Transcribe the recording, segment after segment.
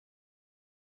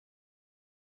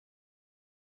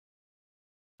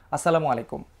আসসালামু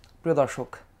আলাইকুম প্রিয় দর্শক,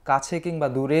 কাছে কিংবা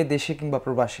দূরে, দেশে কিংবা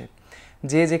প্রবাসে,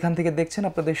 যে যেখান থেকে দেখছেন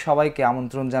আপনাদের সবাইকে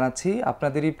আমন্ত্রণ জানাচ্ছি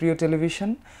আপনাদেরই প্রিয় টেলিভিশন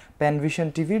প্যানভিশন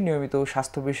টিভির নিয়মিত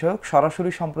স্বাস্থ্য বিষয়ক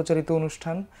সরাসরি সম্প্রচারিত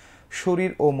অনুষ্ঠান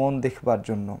শরীর ও মন দেখবার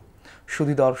জন্য।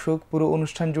 শুধু দর্শক, পুরো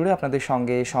অনুষ্ঠান জুড়ে আপনাদের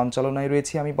সঙ্গে সঞ্চালনায়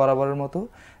রয়েছি আমি বরাবরের মতো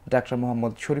ডাক্তার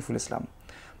মোহাম্মদ শরীফুল ইসলাম।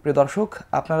 প্রিয় দর্শক,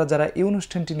 আপনারা যারা এই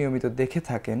অনুষ্ঠানটি নিয়মিত দেখে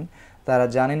থাকেন তারা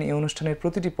জানেন এই অনুষ্ঠানের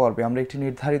প্রতিটি পর্বে আমরা একটি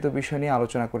নির্ধারিত বিষয় নিয়ে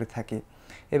আলোচনা করে থাকি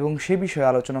এবং সে বিষয়ে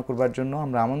আলোচনা করবার জন্য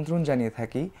আমরা আমন্ত্রণ জানিয়ে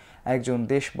থাকি একজন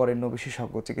দেশ বরেণ্য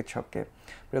বিশেষজ্ঞ চিকিৎসককে।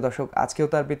 প্রিয় দর্শক, আজকেও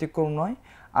তার ব্যতিক্রম নয়।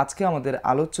 আজকে আমাদের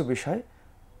আলোচ্য বিষয়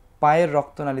পায়ের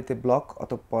রক্তনালীতে ব্লক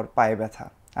অতঃপর পায়ে ব্যথা।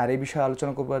 আর এই বিষয়ে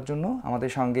আলোচনা করবার জন্য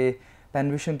আমাদের সঙ্গে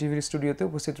প্যানভিশন টিভির স্টুডিওতে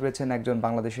উপস্থিত রয়েছেন একজন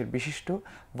বাংলাদেশের বিশিষ্ট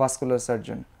ভাস্কুলার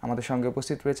সার্জন। আমাদের সঙ্গে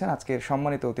উপস্থিত রয়েছেন আজকের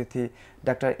সম্মানিত অতিথি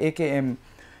ডাক্তার AKM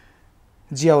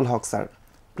জিয়াউল হক স্যার।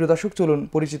 প্রিয় দর্শক, চলুন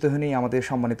পরিচিত হয়ে নিই আমাদের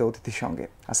সম্মানিত অতিথির সঙ্গে।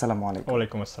 আসসালামু আলাইকুম।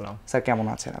 ওয়ালাইকুম আসসালাম। স্যার, কেমন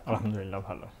আছেন? আলহামদুলিল্লাহ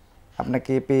ভালো।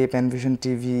 আপনাকে পেয়ে প্যানভিশন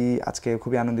টিভি আজকে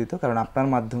খুবই আনন্দিত, কারণ আপনার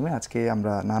মাধ্যমে আজকে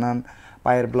আমরা নানান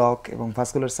পায়ের ব্লক এবং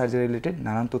ভাস্কুলার সার্জারি রিলেটেড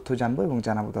নানান তথ্য জানবো এবং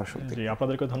জানাবো দর্শকদের। জি,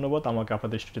 আপনাদেরকে ধন্যবাদ আমাকে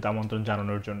আপনাদের স্টুডিওতে আমন্ত্রণ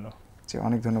জানানোর জন্য। জি,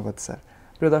 অনেক ধন্যবাদ স্যার।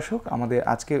 প্রিয় দর্শক, আমাদের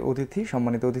আজকের অতিথি,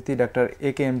 সম্মানিত অতিথি ডাক্তার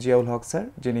AKM জিয়াউল হক স্যার,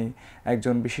 যিনি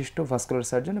একজন বিশিষ্ট ভাস্কুলার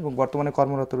সার্জন এবং বর্তমানে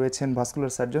কর্মরত রয়েছেন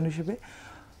ভাস্কুলার সার্জন হিসেবে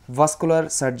ভাস্কুলার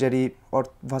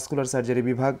সার্জারি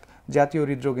বিভাগ, জাতীয়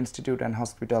হৃদরোগ institute and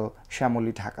hospital,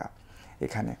 Shyamoli, Dhaka.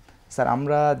 এখানে স্যার,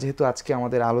 আমরা যেহেতু আজকে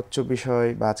আমাদের আলোচ্য বিষয়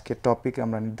বা আজকের টপিক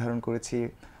আমরা নির্ধারণ করেছি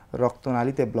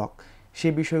রক্তনালীতে ব্লক,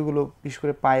 সেই বিষয়গুলো বিশেষ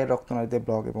করে পায়ের রক্তনালীতে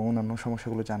ব্লক এবং অন্যান্য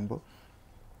সমস্যাগুলো জানবো।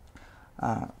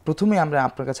 প্রথমে আমরা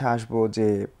আপনার কাছে আসবো যে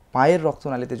পায়ের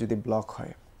রক্তনালীতে যদি ব্লক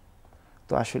হয়,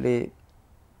 তো আসলে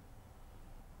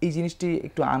এই জিনিসটি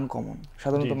একটু আনকমন।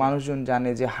 সাধারণত মানুষজন জানে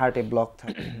যে হার্টে ব্লক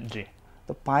থাকে। জি,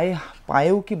 তো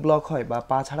পায়েও কি ব্লক হয় বা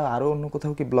পা ছাড়া আরো অন্য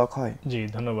কোথাও কি ব্লক হয়? জি,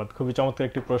 ধন্যবাদ। খুবই চমৎকার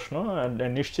একটি প্রশ্ন।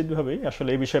 নিশ্চিতভাবেই আসলে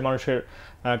এই বিষয়ে মানুষের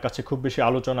কাছে খুব বেশি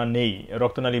আলোচনা নেই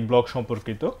রক্তনালী ব্লক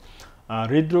সম্পর্কিত।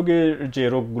 হৃদরোগের যে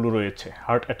রোগগুলো রয়েছে,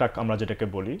 হার্ট অ্যাটাক আমরা যেটাকে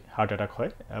বলি, হার্ট অ্যাটাক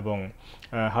হয় এবং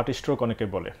হার্ট স্ট্রোক অনেকে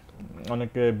বলে,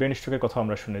 অনেকে ব্রেন স্ট্রোকের কথা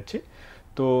আমরা শুনেছি।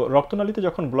 তো রক্তনালীতে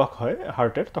যখন ব্লক হয়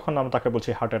হার্টের, তখন আমরা তাকে বলছি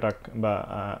হার্ট অ্যাটাক বা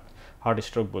হার্ট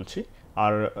স্ট্রোক বলছি।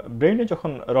 আর ব্রেনে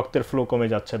যখন রক্তের ফ্লো কমে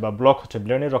যাচ্ছে বা ব্লক হচ্ছে,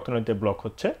 ব্রেনের রক্তনালীতে ব্লক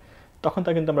হচ্ছে, তখন তা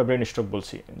কিন্তু আমরা ব্রেন স্ট্রোক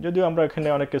বলছি। যদিও আমরা এখানে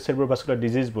অনেকে সেরিব্রোভাস্কুলার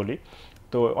ডিজিজ বলি,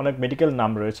 তো অনেক মেডিকেল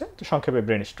নাম রয়েছে, তো সংক্ষেপে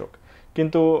ব্রেন স্ট্রোক।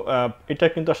 কিন্তু এটা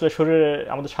কিন্তু আসলে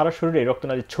আমাদের সারা শরীরে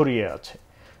রক্তনালী ছড়িয়ে আছে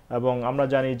এবং আমরা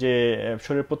জানি যে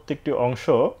শরীরের প্রত্যেকটি অংশ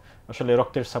আসলে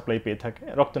রক্তের সাপ্লাই পেয়ে থাকে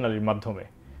রক্তনালীর মাধ্যমে।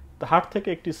 তো হার্ট থেকে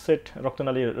একটি সেট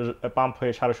রক্তনালী পাম্প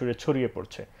হয়ে সারা শরীরে ছড়িয়ে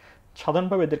পড়ছে।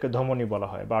 সাধারণভাবে এদেরকে ধমনী বলা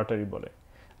হয় বা আর্টারি বলে।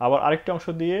 আবার আরেকটি অংশ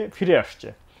দিয়ে ফিরে আসছে,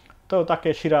 তো তাকে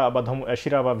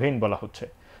শিরা বা ভেইন বলা হচ্ছে।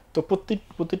 তো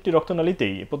প্রত্যেকটি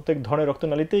রক্তনালীতেই, প্রত্যেক ধরনের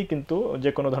রক্তনালীতেই কিন্তু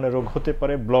যে কোনো ধরনের রোগ হতে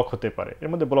পারে, ব্লক হতে পারে। এর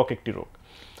মধ্যে ব্লক একটি রোগ।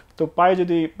 তো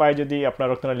পায়ে যদি আপনার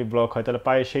রক্তনালী ব্লক হয়, তাহলে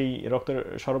পায়ে সেই রক্তের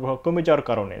সরবরাহ কমে যাওয়ার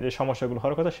কারণে যে সমস্যাগুলো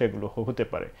হওয়ার কথা সেগুলো হতে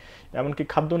পারে। এমনকি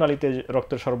খাদ্যনালীতে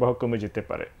রক্তের সরবরাহ কমে যেতে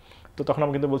পারে। তো তখন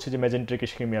আমরা কিন্তু বলছি যে মেজেন্ট্রিক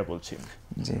ইসকেমিয়া বলছি।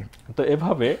 জি। তো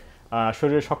এভাবে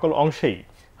শরীরের সকল অংশেই,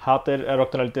 হাতের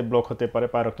রক্তনালীতে ব্লক হতে পারে,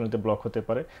 পায়ের রক্তনালীতে ব্লক হতে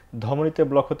পারে, ধমনীতে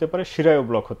ব্লক হতে পারে, শিরায়ও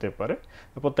ব্লক হতে পারে।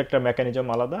 প্রত্যেকটা মেকানিজম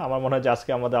আলাদা। আমার মনে হয় যে আজকে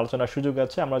আমাদের আলোচনার সুযোগ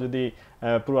আছে, আমরা যদি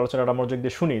পুরো আলোচনাটা মনোযোগ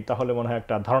দিয়ে শুনি তাহলে মনে হয়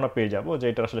একটা ধারণা পেয়ে যাব যে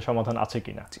এটার আসলে সমাধান আছে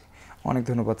কিনা। অনেক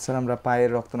ধন্যবাদ স্যার। আমরা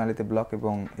পায়ের রক্তনালীতে ব্লক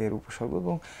এবং এর উপসর্গ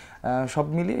এবং সব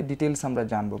মিলিয়ে ডিটেলস আমরা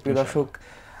জানবো। প্রিয় দর্শক,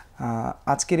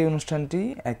 আজকের এই অনুষ্ঠানটি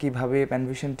একইভাবে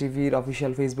প্যানভিশন টিভির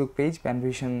official Facebook page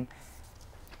Panvision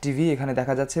TV এখানে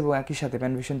দেখা যাচ্ছে এবং একই সাথে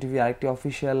প্যানভিশন টিভি আরেকটি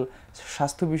অফিসিয়াল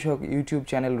স্বাস্থ্য বিষয়ক ইউটিউব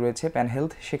চ্যানেল রয়েছে, প্যান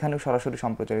হেলথ, সেখানেও সরাসরি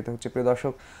সম্প্রচারিত হচ্ছে। প্রিয়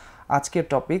দর্শক, আজকের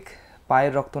টপিক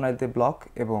পায়ের রক্তনালীতে ব্লক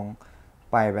এবং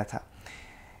পায়ে ব্যথা।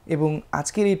 এবং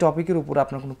আজকের এই টপিকের উপর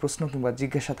আপনার কোনো প্রশ্ন কিংবা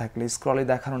জিজ্ঞাসা থাকলে স্ক্রলে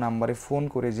দেখানো নাম্বারে ফোন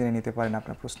করে জেনে নিতে পারেন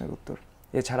আপনার প্রশ্নের উত্তর।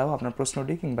 এছাড়াও আপনার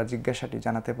প্রশ্নটি কিংবা জিজ্ঞাসাটি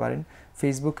জানাতে পারেন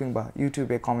ফেসবুক কিংবা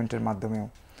ইউটিউবে কমেন্টের মাধ্যমেও।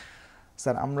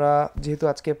 স্যার, আমরা যেহেতু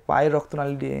আজকে পায়ের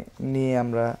রক্তনালী নিয়ে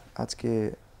আমরা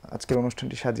আজকের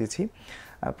অনুষ্ঠানটি সাজিয়েছি,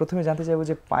 প্রথমে জানতে চাইবো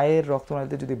যে পায়ের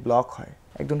রক্তনালীতে যদি ব্লক হয়,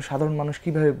 একজন সাধারণ মানুষ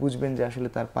কিভাবে বুঝবেন যে আসলে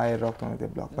তার পায়ের রক্তনালীতে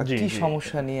ব্লক বা কি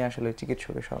সমস্যা নিয়ে আসলে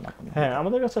চিকিৎসকের শরণাপন্ন? হ্যাঁ,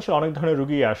 আমাদের কাছে আসলে অনেক ধরনের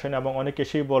রোগী আসেন এবং অনেকে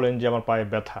এসেই বলেন যে আমার পায়ে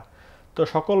ব্যথা। তো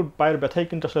সকল পায়ের ব্যথাই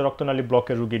কিন্তু আসলে রক্তনালী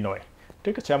ব্লকের রোগী নয়,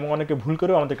 ঠিক আছে? এবং অনেকে ভুল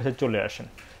করেও আমাদের কাছে চলে আসেন।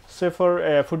 সেফর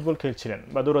ফুটবল খেলছিলেন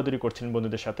বা দৌড়াদৌড়ি করছিলেন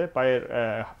বন্ধুদের সাথে, পায়ের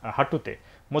হাঁটুতে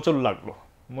মোচড় লাগলো,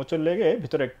 মোচড় লেগে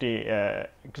ভিতরে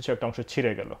কিছু একটা অংশ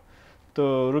ছিঁড়ে গেল। তো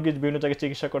রোগী বিভিন্ন জায়গায়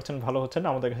চিকিৎসা করছেন, ভালো হচ্ছে না,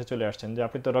 আমাদের কাছে চলে আসছেন যে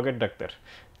আপনি তো রগের ডাক্তার,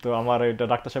 তো আমার এটা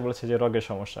ডাক্তার সাহেব বলেছে যে রগের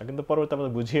সমস্যা, কিন্তু পরবর্তী আমরা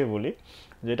বুঝিয়ে বলি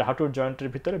যে এটা হাঁটুর জয়েন্টের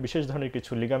ভিতরে বিশেষ ধরনের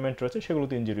কিছু লিগামেন্ট রয়েছে,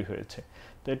 সেগুলোতে ইনজুরি হয়েছে।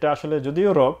 তো এটা আসলে যদিও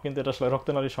রগ, কিন্তু এটা আসলে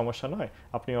রক্তনালীর সমস্যা নয়।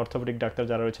 আপনি অর্থোপেডিক ডাক্তার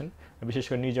যারা রয়েছেন, বিশেষ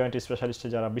করে নি জয়েন্ট স্পেশালিস্টে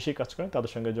যারা বেশি কাজ করেন,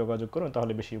 তাদের সঙ্গে যোগাযোগ করুন,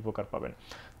 তাহলে বেশি উপকার পাবেন।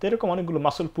 তো এরকম অনেকগুলো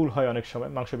মাসল পুল হয় অনেক সময়,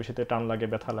 মাংসপেশিতে টান লাগে,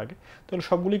 ব্যথা লাগে, তাহলে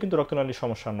সবগুলি কিন্তু রক্তনালীর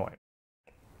সমস্যা নয়।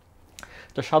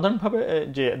 তো সাধারণভাবে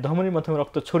যে ধমনির মাধ্যমে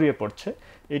রক্ত ছড়িয়ে পড়ছে,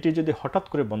 এটি যদি হঠাৎ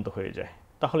করে বন্ধ হয়ে যায়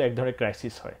তাহলে এক ধরনের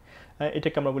ক্রাইসিস হয়।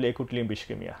 এটাকে আমরা বলি একুট লিম্ব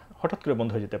ইসকেমিয়া। হঠাৎ করে বন্ধ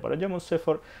হয়ে যেতে পারে, যেমন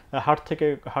সেফর হার্ট থেকে,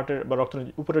 হার্টের বা রক্তের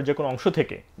উপরের যে কোনো অংশ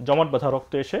থেকে জমাট বাঁধা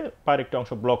রক্ত এসে পায়ের একটা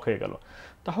অংশ ব্লক হয়ে গেল,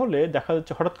 তাহলে দেখা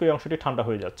যাচ্ছে হঠাৎ করে অংশটি ঠান্ডা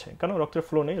হয়ে যাচ্ছে, কারণ রক্তের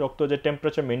ফ্লো নেই, রক্ত যে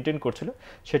টেম্পারেচার মেনটেন করছিল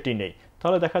সেটি নেই।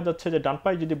 তাহলে দেখা যাচ্ছে যে ডান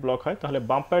পায়ে যদি ব্লক হয় তাহলে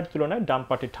বাম পায়ের তুলনায় ডান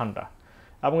পাটি ঠান্ডা,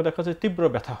 এবং দেখা যাচ্ছে তীব্র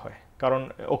ব্যথা হয়, কারণ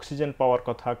অক্সিজেন পাওয়ার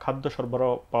কথা, খাদ্য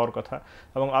সরবরাহ পাওয়ার কথা,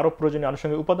 এবং আরও প্রয়োজনীয়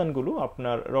আনুষঙ্গিক উপাদানগুলো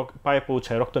আপনার পায়ে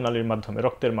পৌঁছায় রক্তনালীর মাধ্যমে,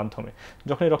 রক্তের মাধ্যমে।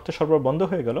 যখন এই রক্তের সরবরাহ বন্ধ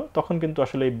হয়ে গেল তখন কিন্তু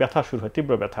আসলে এই ব্যথা শুরু হয়,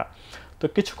 তীব্র ব্যথা। তো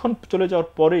কিছুক্ষণ চলে যাওয়ার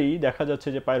পরেই দেখা যাচ্ছে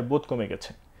যে পায়ের বোধ কমে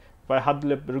গেছে, পায়ে হাত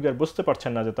দিলে রোগী আর বুঝতে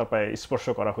পারছেন না যে তার পায়ে স্পর্শ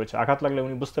করা হয়েছে, আঘাত লাগলে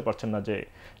উনি বুঝতে পারছেন না যে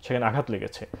সেখানে আঘাত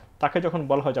লেগেছে। তাকে যখন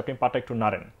বলা হয় যে আপনি পাটা একটু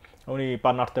নাড়েন, উনি পা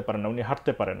নাড়তে পারেন না, উনি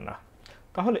হাঁটতে পারেন না।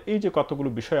 তাহলে এই যে কতগুলো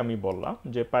বিষয় আমি বললাম,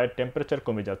 যে পায়ের টেম্পারেচার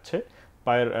কমে যাচ্ছে,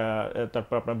 পায়ের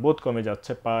তারপর আপনার বোধ কমে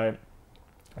যাচ্ছে, পায়ে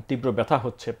তীব্র ব্যথা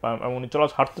হচ্ছে, উনি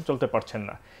হাঁটতে চলতে পারছেন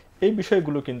না, এই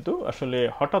বিষয়গুলো কিন্তু আসলে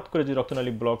হঠাৎ করে যে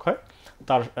রক্তনালী ব্লক হয়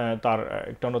তার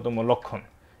একটা অন্যতম লক্ষণ।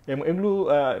 এবং এগুলো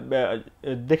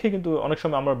দেখে কিন্তু অনেক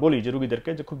সময় আমরা বলি যে রোগীদেরকে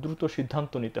যে খুব দ্রুত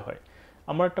সিদ্ধান্ত নিতে হয়।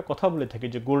 আমরা একটা কথা বলে থাকি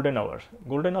যে গোল্ডেন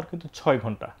আওয়ার কিন্তু 6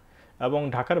 ঘন্টা। এবং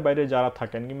ঢাকার বাইরে যারা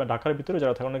থাকেন কিংবা ঢাকার ভিতরে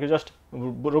যারা থাকেন, অনেকে জাস্ট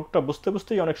রোগটা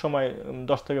বুঝতেই অনেক সময়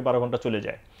 10 থেকে 12 ঘন্টা চলে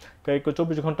যায়, কেউ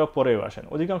 24 ঘন্টা পরেও আসেন।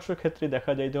 অধিকাংশ ক্ষেত্রে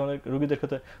দেখা যায় যে অনেক রোগীদের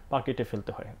ক্ষেত্রে পা কেটে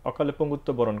ফেলতে হয়, অকালে পঙ্গুত্ব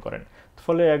বরণ করেন।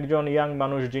 ফলে একজন ইয়াং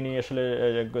মানুষ যিনি আসলে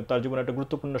তার জীবনে একটা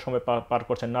গুরুত্বপূর্ণ সময় পার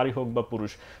করছেন, নারী হোক বা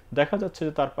পুরুষ, দেখা যাচ্ছে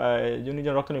যে তার যিনি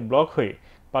যেন রক্তনালী ব্লক হয়ে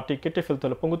পাটি কেটে ফেলতে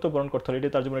হলে, পঙ্গুত্ব বরণ করতে হলে, এটি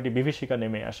তার জীবনে একটি বিভীষিকা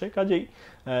নেমে আসে। কাজেই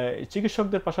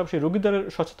চিকিৎসকদের পাশাপাশি রোগীদের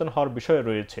সচেতন হওয়ার বিষয়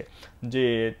রয়েছে যে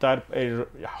তার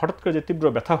হঠাৎ করে যে তীব্র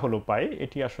ব্যথা হলো পায়ে,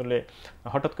 এটি আসলে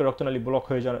হঠাৎ করে রক্তনালী ব্লক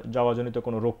হয়ে যাওয়া জনিত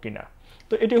কোনো রোগ কিনা।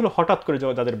 তো এটি হলো হঠাৎ করে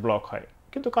যাদের ব্লক হয়,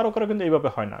 কিন্তু কারো কারো কিন্তু এইভাবে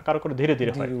হয় না, কারো কারো ধীরে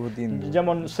ধীরে হয়।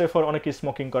 যেমন সেফর অনেকে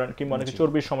স্মোকিং করেন, কিংবা অনেকে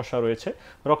চর্বির সমস্যা রয়েছে,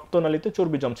 রক্তনালীতে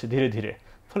চর্বি জমছে ধীরে ধীরে,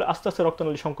 ফলে আস্তে আস্তে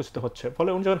রক্তনালী সংকুচিত হচ্ছে। ফলে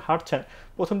উনি যখন হাঁটছেন,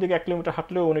 প্রথম দিকে 1 কিলোমিটার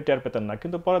হাঁটলেও উনি টের পেতেন না,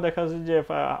 কিন্তু পরে দেখা যাচ্ছে যে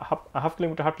হাফ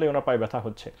কিলোমিটার হাঁটলেই ওনার পায়ে ব্যথা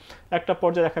হচ্ছে, একটা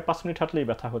পর্যায়ে দেখা 5 মিনিট হাঁটলেই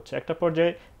ব্যথা হচ্ছে, একটা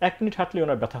পর্যায়ে 1 মিনিট হাঁটলেই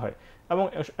ওনার ব্যথা হয়, এবং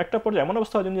একটা পর্যায়ে এমন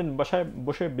অবস্থা হয় যিনি বাসায়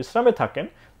বসে বিশ্রামে থাকেন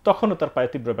তখনও তার পায়ে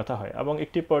তীব্র ব্যথা হয়, এবং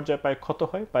একটি পর্যায়ে পায়ে ক্ষত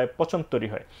হয়, পায়ে পচন তৈরি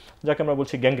হয়, যাকে আমরা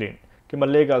বলছি গ্যাংগ্রিন কিংবা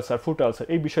লেগ আলসার, ফুট আলসার,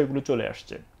 এই বিষয়গুলো চলে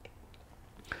আসছে।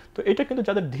 তো এটা কিন্তু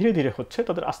যাদের ধীরে ধীরে হচ্ছে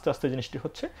তাদের আস্তে আস্তে জিনিসটি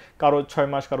হচ্ছে, কারো 6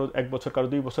 মাস, কারো 1 বছর, কারো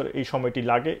 2 বছর এই সময়টি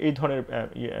লাগে এই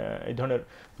ধরনের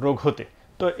রোগ হতে।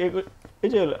 তো এই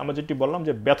যে আমরা যেটি বললাম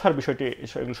যে ব্যথার বিষয়টি,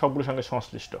 এগুলো সবগুলোর সঙ্গে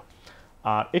সংশ্লিষ্ট।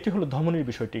 আর এটি হলো ধমনির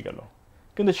বিষয়টি গেল।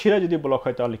 কিন্তু শিরায় যদি ব্লক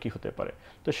হয় তাহলে কি হতে পারে?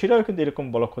 তো শিরাও কিন্তু এরকম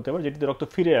ব্লক হতে পারে যেটিতে রক্ত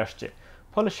ফিরে আসছে,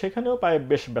 ফলে সেখানেও পায়ে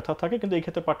বেশ ব্যথা থাকে, কিন্তু এই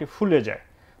ক্ষেত্রে পাটি ফুলে যায়।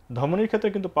 ধমনির ক্ষেত্রে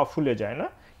কিন্তু পা ফুলে যায় না,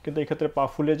 কিন্তু এই ক্ষেত্রে পা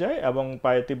ফুলে যায় এবং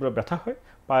পায়ে তীব্র ব্যথা হয়,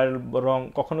 পায়ের রং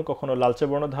কখনো কখনো লালচে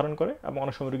বর্ণ ধারণ করে, এবং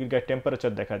অনেক সময় রোগীর গায়ে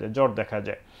টেম্পারেচার দেখা যায়, জ্বর দেখা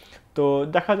যায়। তো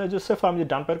দেখা যায় যে সেফ আমি যে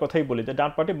ডান পায়ের কথাই বলি, যে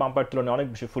ডান পাটি বাম পায়ের তুলনায় অনেক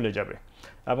বেশি ফুলে যাবে,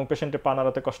 এবং পেশেন্টের পা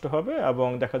নাড়াতে কষ্ট হবে, এবং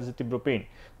দেখা যাচ্ছে তীব্র পেইন।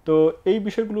 তো এই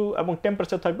বিষয়গুলো, এবং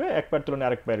টেম্পারেচার থাকবে এক পায়ের তুলনায়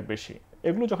আরেক পায়ের বেশি,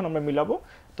 এগুলো যখন আমরা মিলাবো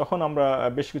তখন আমরা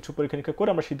বেশ কিছু পরীক্ষা নিরীক্ষা করে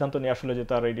আমরা সিদ্ধান্ত নিয়ে আসলে যে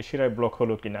তার এই শিরায় ব্লক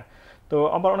হলো কিনা। তো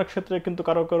আবার অনেক ক্ষেত্রে কিন্তু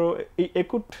কারো কারো এই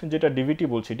একুট যেটা ডিভিটি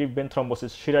বলছি, ডিপ ভেন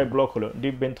থ্রম্বোসিস, শিরায় ব্লক হলো,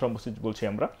 ডিপ ভেন থ্রম্বোসিস বলছি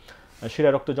আমরা,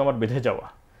 শিরায় রক্ত জমাট বেঁধে যাওয়া।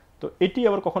 তো এটি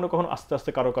আবার কখনো কখনো আস্তে আস্তে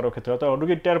কারো কারো ক্ষেত্রে হয়তো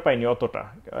রোগীর টের পায়নি অতটা,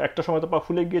 একটা সময় তো পা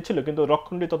ফুলে গিয়েছিল কিন্তু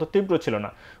রক্ষণটি তত তীব্র ছিল না,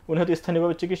 উনি হয়তো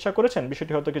স্থানীয়ভাবে চিকিৎসা করেছেন,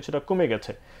 বিষয়টি হয়তো কিছুটা কমে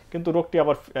গেছে, কিন্তু রোগটি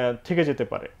আবার থেকে যেতে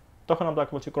পারে, তখন আমরা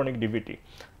বলছি ক্রনিক ডিভিটি।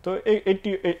 তো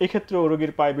এই ক্ষেত্রে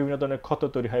রোগীর পায়ে বিভিন্ন ধরনের ক্ষত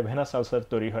তৈরি হয়, ভেনাস আলসার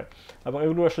তৈরি হয়, এবং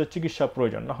এগুলো আসলে চিকিৎসা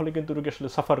প্রয়োজন, না হলে কিন্তু রোগী আসলে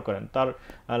সাফার করেন, তার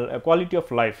কোয়ালিটি অফ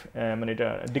লাইফ মানে এটা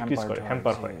ডিক্রিজ করে,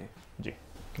 হ্যাম্পার হয়। জি,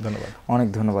 ধন্যবাদ। অনেক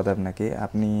ধন্যবাদ আপনাকে।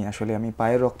 আপনি আসলে, আমি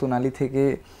পায়ের রক্তনালী থেকে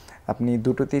আপনি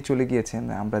দুটোতেই চলে গিয়েছেন।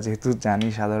 আমরা যেহেতু জানি,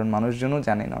 সাধারণ মানুষজনও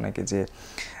জানেন অনেকে, যে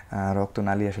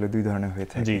রক্তনালী আসলে 2 ধরনের হয়ে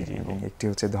থাকে, এবং একটি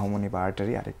হচ্ছে ধমনী বা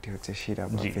আর্টারি, আরেকটি হচ্ছে শিরা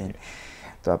বা ভেইন।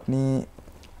 তো আপনি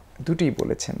দুটোই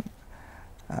বলেছেন।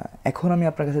 এখন আমি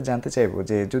আপনার কাছে জানতে চাইবো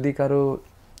যে যদি কারো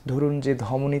ধরুন যে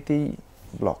ধমনীতেই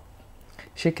ব্লক,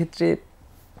 সেক্ষেত্রে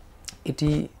এটি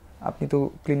আপনি তো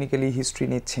ক্লিনিক্যালি হিস্ট্রি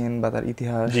নিচ্ছেন বা তার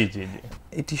ইতিহাস, জি জি জি,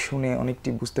 এটি শুনে অনেকটি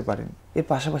বুঝতে পারেন। এর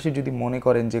পাশাপাশি যদি মনে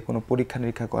করেন যে কোনো পরীক্ষা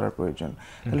নিরীক্ষা করার প্রয়োজন,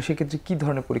 তাহলে সেক্ষেত্রে কী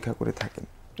ধরনের পরীক্ষা করে থাকেন?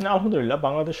 আলহামদুলিল্লাহ,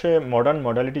 বাংলাদেশে মডার্ন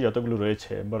মডালিটি যতগুলো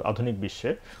রয়েছে বা আধুনিক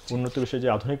বিশ্বে, উন্নত বিশ্বে যে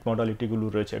আধুনিক মডালিটিগুলো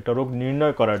রয়েছে একটা রোগ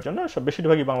নির্ণয় করার জন্য সব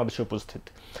বেশিরভাগই বাংলাদেশে উপস্থিত।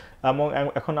 এবং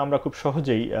এখন আমরা খুব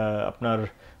সহজেই আপনার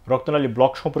রক্তনালী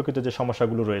ব্লক সম্পর্কিত যে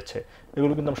সমস্যাগুলো রয়েছে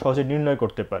এগুলো কিন্তু আমরা সহজেই নির্ণয়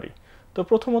করতে পারি। তো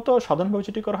প্রথমত সাধারণভাবে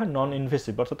যেটি করা হয় নন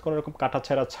ইনভেসিভ, অর্থাৎ কোনো রকম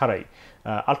কাটাছেঁড়া ছাড়াই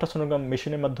আল্ট্রাসোনোগ্রাম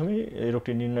মেশিনের মাধ্যমে এই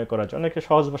রোগটি নির্ণয় করা যায়। অনেকে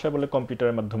সহজ ভাষায় বলে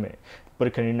কম্পিউটারের মাধ্যমে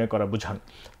পরীক্ষা নির্ণয় করা বোঝান।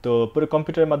 তো পরে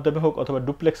কম্পিউটারের মাধ্যমে হোক অথবা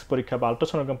ডুপ্লেক্স পরীক্ষা বা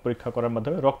আল্ট্রাসোনোগ্রাম পরীক্ষা করার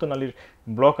মাধ্যমে রক্তনালীর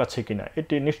ব্লক আছে কিনা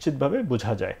এটি নিশ্চিতভাবে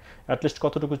বোঝা যায়। অ্যাটলিস্ট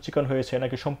কতটুকু চিকন হয়েছে,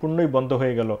 নাকি সম্পূর্ণই বন্ধ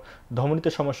হয়ে গেল, ধমনীতে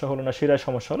সমস্যা হলো না শিরায়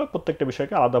সমস্যা হলো, প্রত্যেকটা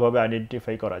বিষয়কে আলাদাভাবে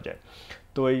আইডেন্টিফাই করা যায়।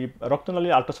 তো এই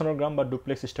রক্তনালীর আল্ট্রাসোনোগ্রাম বা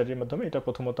ডুপ্লেক্স স্টাডির মাধ্যমে এটা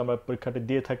প্রথমত আমরা পরীক্ষাটি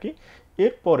দিয়ে থাকি।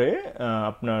 এরপরে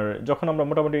আপনার যখন আমরা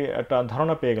মোটামুটি একটা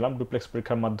ধারণা পেয়ে গেলাম ডুপ্লেক্স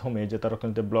পরীক্ষার মাধ্যমে যে তার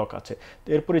রক্তনালীতে ব্লক আছে, তো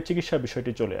এরপরে চিকিৎসার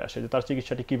বিষয়টি চলে আসে যে তার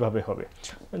চিকিৎসাটি কিভাবে হবে।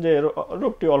 যে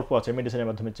রোগটি অল্প আছে মেডিসিনের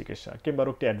মাধ্যমে চিকিৎসা, কিংবা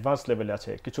রোগটি অ্যাডভান্স লেভেলে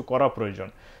আছে কিছু করা প্রয়োজন।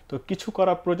 তো কিছু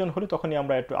করা প্রয়োজন হলে তখনই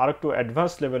আমরা আরেকটু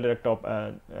অ্যাডভান্স লেভেলের একটা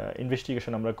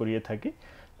ইনভেস্টিগেশন আমরা করিয়ে থাকি,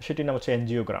 সেটির নাম হচ্ছে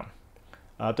এনজিওগ্রাম।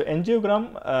 তো এনজিওগ্রাম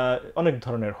অনেক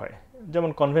ধরনের হয়, যেমন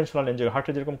কনভেনশনাল এনজিওগ্রাম,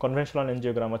 হার্টের যেরকম কনভেনশনাল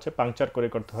এনজিওগ্রাম আছে, পাংচার করে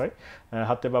করতে হয়,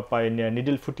 হাতে বা পায়ে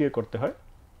নিডল ফুটিয়ে করতে হয়,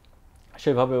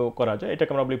 সেভাবেও করা যায়।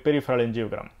 এটাকে আমরা বলি পেরিফেরাল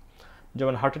এনজিওগ্রাম।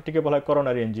 যেমন হার্টেরটিকে বলা হয়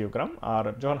করোনারি এনজিওগ্রাম, আর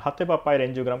যখন হাতে বা পায়ের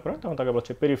এনজিওগ্রাম করেন তখন তাকে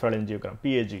বলছে পেরিফেরাল এনজিওগ্রাম,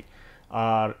 পিএজি।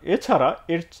 আর এছাড়া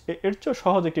এর চেয়ে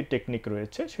সহজ একটি টেকনিক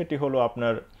রয়েছে, সেটি হলো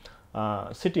আপনার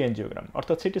সিটি এনজিওগ্রাম।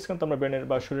 অর্থাৎ সিটি স্ক্যান তো আমরা ব্রেনের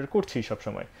বা শরীরের করছি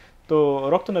সবসময়, তো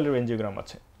রক্তনালীর এনজিওগ্রাম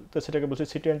আছে, তো সেটাকে বলছি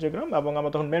সিটি এনজিওগ্রাম। এবং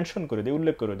আমরা তখন মেনশন করে দিই,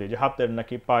 উল্লেখ করে দিই যে হাতের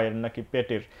নাকি পায়ের নাকি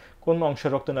পেটের কোন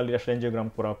অংশের রক্তনালীর আসলে এনজিওগ্রাম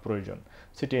করা প্রয়োজন,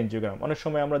 সিটি এনজিওগ্রাম। অনেক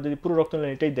সময় আমরা যদি পুরো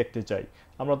রক্তনালী এটাই দেখতে চাই,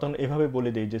 আমরা তখন এভাবে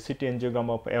বলে দিই যে city angiogram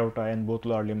of aorta and both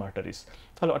early arteries,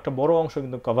 তাহলে একটা বড় অংশ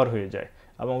কিন্তু কভার হয়ে যায়।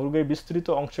 এবং রোগের বিস্তৃত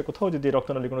অংশে কোথাও যদি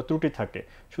রক্তনালীর কোনো ত্রুটি থাকে,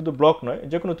 শুধু ব্লক নয়,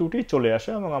 যে কোনো ত্রুটি চলে আসে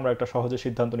এবং আমরা একটা সহজে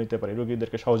সিদ্ধান্ত নিতে পারি,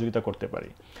 রোগীদেরকে সহযোগিতা করতে পারি।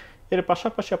 এর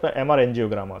পাশাপাশি আপনার এমআর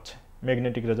এনজিওগ্রাম আছে,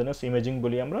 ম্যাগনেটিক রেজোনেন্স ইমেজিং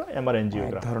বলি আমরা, এমআর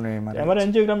এনজিওগ্রাম। এমআর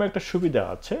এনজিওগ্রামের একটা সুবিধা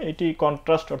আছে, এটি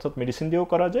কন্ট্রাস্ট অর্থাৎ মেডিসিন দিয়েও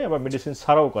করা যায়, আবার মেডিসিন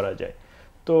ছাড়াও করা যায়।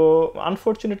 তো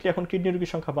আনফর্চুনেটলি এখন কিডনি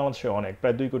রোগীর সংখ্যা বাংলাদেশে অনেক,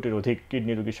 প্রায় 2 কোটির অধিক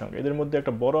কিডনি রোগীর সংখ্যা। এদের মধ্যে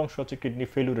একটা বড় অংশ হচ্ছে কিডনি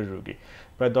ফেলুরের রোগী,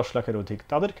 প্রায় 10 লাখের অধিক।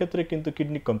 তাদের ক্ষেত্রে কিন্তু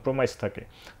কিডনি কম্প্রোমাইজ থাকে,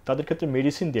 তাদের ক্ষেত্রে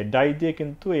মেডিসিন দিয়ে ডাই দিয়ে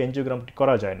কিন্তু এই এনজিওগ্রামটি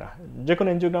করা যায় না। যে কোনো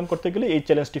এনজিওগ্রাম করতে গেলে এই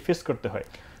চ্যালেঞ্জটি ফেস করতে হয়।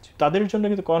 তাদের জন্য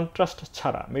কিন্তু কন্ট্রাস্ট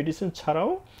ছাড়া, মেডিসিন ছাড়াও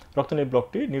রক্তনালী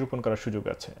ব্লকটি নিরূপণ করার সুযোগ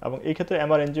আছে, এবং এই ক্ষেত্রে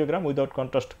এমআর এনজিওগ্রাম উইদাউট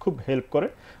কন্ট্রাস্ট খুব হেল্প করে।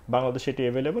 বাংলাদেশে এটি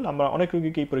অ্যাভেলেবল, আমরা অনেক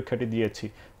রোগীকে এই পরীক্ষাটি দিয়েছি,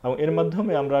 এবং এর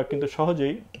মাধ্যমে আমরা কিন্তু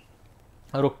সহজেই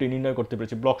রোগটি নির্ণয় করতে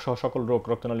পেরেছি, ব্লক সহ সকল রোগ,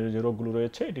 রক্তনালীর যে রোগগুলো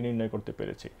রয়েছে এটি নির্ণয় করতে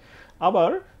পেরেছি।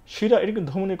 আবার শিরা, এটি কিন্তু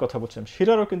ধমনির কথা বলছিলাম,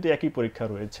 শিরারও কিন্তু একই পরীক্ষা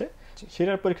রয়েছে।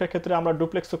 শিরার পরীক্ষার ক্ষেত্রে আমরা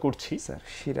ডুপ্লেক্সও করছি। স্যার,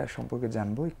 শিরা সম্পর্কে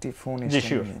জানবো, একটি ফোন জি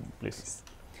শিওর প্লিজ।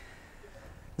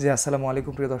 জি, আসসালামু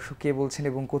আলাইকুম প্রিয় দর্শক, কে বলছেন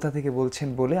এবং কোথা থেকে বলছেন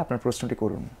বলে আপনার প্রশ্নটি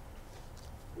করুন।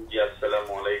 জি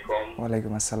আসসালামু আলাইকুম।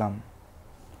 ওয়ালাইকুম আসসালাম।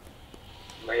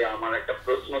 ভাই, আমার একটা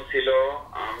প্রশ্ন ছিল।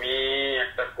 আমি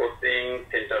একটা কোচিং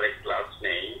সেন্টারে ক্লাস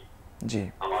নেই। জি।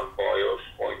 আমার বয়স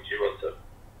 35 বছর।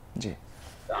 জি।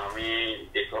 আমি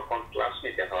যখন ক্লাস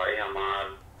নিতে হয়, আমার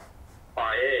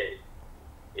পায়ে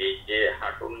এই যে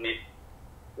হাঁটুর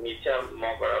নিচের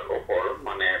মগরার উপর,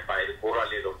 মানে পায়ের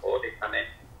গোড়ালির উপর, এখানে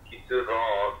কিছু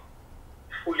রড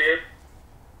ফুলে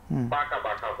বাঁকা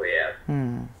বাঁকা হয়ে আছে।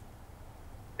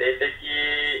 এটা কি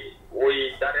ওই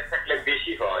দাঁড়ে থাকলে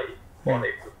বেশি হয়, পরে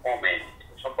একটু কমে?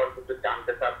 সম্পর্কে একটু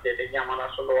জানতে চাচ্ছি। এটা কি আমার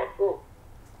আসলে অত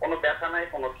কোনো ব্যথা নাই,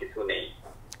 কোনো কিছু নেই?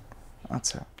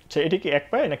 আচ্ছা, এটা কি এক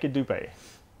পায়ে নাকি 2 পায়ে?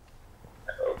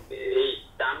 এই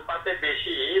ডান পাতে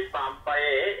বেশি, বাম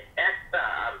পায়ে একটা,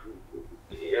 আর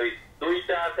ওই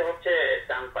 2টা আছে হচ্ছে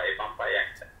ডান পায়ে, বাম পায়ে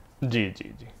একটা। জি জি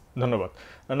জি, ধন্যবাদ।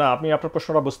 না, আপনি আপনার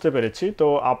প্রশ্নটা বুঝতে পেরেছি। তো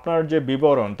আপনার যে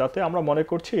বিবরণ, তাতে আমরা মনে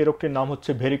করছি এই রোগটির নাম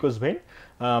হচ্ছে ভেরিকোজ ভেইন।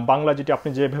 বাংলা যেটি আপনি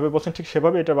যেভাবে বলছেন ঠিক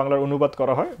সেভাবে এটা বাংলার অনুবাদ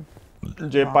করা হয়,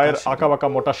 যে পায়ের আঁকাবাঁকা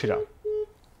মোটা শিরা,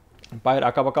 পায়ের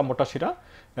আঁকাবাঁকা মোটা শিরা,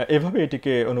 এভাবে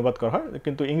এটিকে অনুবাদ করা হয়।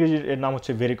 কিন্তু ইংরেজির এর নাম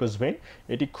হচ্ছে ভেরিকোজ ভেইন।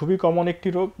 এটি খুবই কমন একটি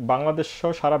রোগ, বাংলাদেশ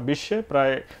সহ সারা বিশ্বে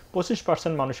প্রায়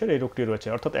 25% মানুষের এই রোগটি রয়েছে,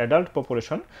 অর্থাৎ অ্যাডাল্ট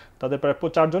পপুলেশন, তাদের প্রায়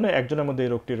 4 জনে 1 জনের মধ্যে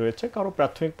এই রোগটি রয়েছে। কারো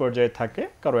প্রাথমিক পর্যায়ে থাকে,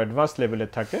 কারো অ্যাডভান্স লেভেলে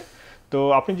থাকে। তো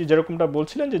আপনি যেরকমটা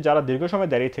বলছিলেন যে যারা দীর্ঘ সময়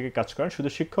দাঁড়িয়ে থেকে কাজ করেন, শুধু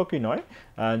শিক্ষকই নয়,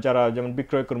 যারা যেমন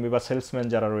বিক্রয়কর্মী বা সেলসম্যান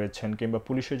যারা রয়েছেন, কিংবা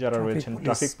পুলিশে যারা রয়েছেন,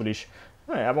 ট্রাফিক পুলিশ,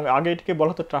 হ্যাঁ, এবং আগে এটিকে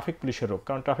বলা হতো ট্রাফিক পুলিশের রোগ,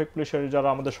 কারণ ট্রাফিক পুলিশের যারা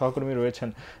আমাদের সহকর্মী রয়েছেন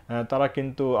তারা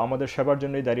কিন্তু আমাদের সেবার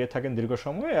জন্যই দাঁড়িয়ে থাকেন দীর্ঘ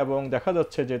সময়, এবং দেখা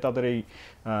যাচ্ছে যে তাদের এই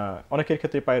অনেকের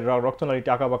ক্ষেত্রে পায়ের রক্তনালীটি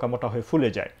আঁকাবাঁকা মোটা হয়ে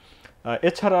ফুলে যায়।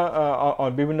 এছাড়া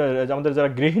বিভিন্ন আমাদের যারা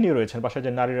গৃহিণী রয়েছেন, বাসায়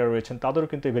যে নারীরা রয়েছেন, তাদেরও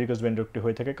কিন্তু এই ভেরিকোজ ভেইন রোগটি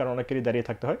হয়ে থাকে, কারণ অনেকেরই দাঁড়িয়ে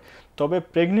থাকতে হয়। তবে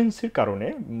প্রেগনেন্সির কারণে,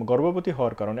 গর্ভবতী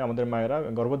হওয়ার কারণে, আমাদের মায়েরা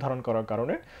গর্ভধারণ করার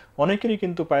কারণে অনেকেরই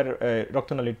কিন্তু পায়ের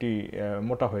রক্তনালীটি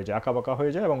মোটা হয়ে যায়, আঁকাবাঁকা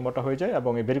হয়ে যায় এবং মোটা হয়ে যায়,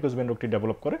 এবং এই ভেরিকোজ ভেইন রোগটি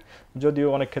ডেভেলপ করে, যদিও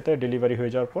অনেক ক্ষেত্রে ডেলিভারি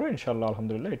হয়ে যাওয়ার পরে ইনশাআল্লাহ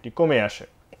আলহামদুলিল্লাহ এটি কমে আসে।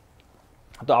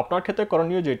 তো আপনার ক্ষেত্রে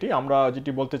করণীয়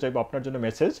যেটি বলতে চাইবো আপনার জন্য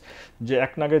মেসেজ, যে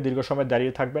এক নাগে দীর্ঘ সময়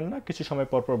দাঁড়িয়ে থাকবেন না, কিছু সময়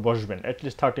পরপর বসবেন,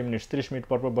 অ্যাটলিস্ট 30 মিনিট 30 মিনিট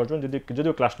পরপর বসবেন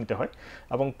যদিও ক্লাস নিতে হয়,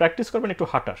 এবং প্র্যাকটিস করবেন একটু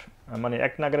হাঁটার, মানে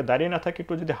এক নাগারে দাঁড়িয়ে না থাকে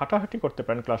একটু যদি হাঁটাহাঁটি করতে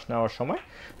পারেন ক্লাস নেওয়ার সময়,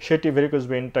 সেটি ভেরিকোজ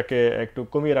ভেইনটাকে একটু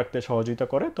কমিয়ে রাখতে সহযোগিতা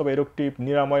করে। তবে এই রোগটি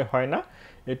নিরাময় হয় না,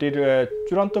 এটির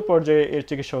চূড়ান্ত পর্যায়ে এর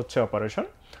চিকিৎসা হচ্ছে অপারেশন।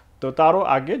 তো তারও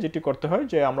আগে যেটি করতে হয়,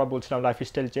 যে আমরা বলছিলাম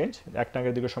লাইফস্টাইল চেঞ্জ, এক নাগে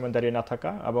দীর্ঘ সময় দাঁড়িয়ে না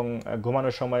থাকা, এবং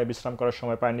ঘুমানোর সময়, বিশ্রাম করার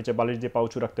সময় পায়ের নিচে বালিশ দিয়ে পা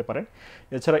উঁচু রাখতে পারেন।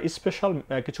 এছাড়া স্পেশাল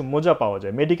কিছু মোজা পাওয়া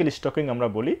যায়, মেডিকেল স্টকিং আমরা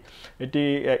বলি, এটি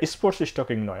স্পোর্টস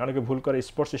স্টকিং নয়, অনেকে ভুল করে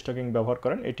স্পোর্টস স্টকিং ব্যবহার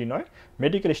করেন, এটি নয়,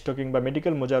 মেডিকেল স্টকিং বা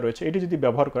মেডিকেল মোজা রয়েছে, এটি যদি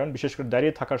ব্যবহার করেন, বিশেষ করে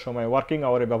দাঁড়িয়ে থাকার সময় ওয়ার্কিং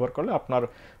আওয়ারে ব্যবহার করলে আপনার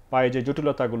পায়ে যে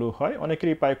জটিলতাগুলো হয়,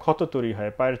 অনেকেরই পায়ে ক্ষত তৈরি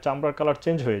হয়, পায়ের চামড়ার কালার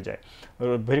চেঞ্জ হয়ে যায়,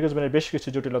 ভেরিকোজ ভেইনের বেশ কিছু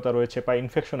জটিলতা রয়েছে, পায়ে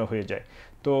ইনফেকশনও হয়ে যায়।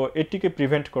 তো এটিকে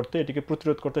প্রিভেন্ট করতে, এটিকে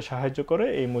প্রতিরোধ করতে সাহায্য করে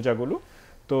এই মোজাগুলো।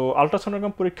 তো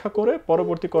আলট্রাসোনোগ্রাম পরীক্ষা করে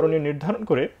পরবর্তী করণীয় নির্ধারণ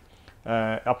করে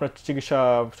আপনার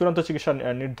চূড়ান্ত চিকিৎসা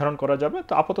নির্ধারণ করা যাবে।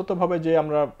 তো আপাততভাবে যে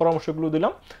আমরা পরামর্শগুলো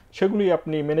দিলাম সেগুলি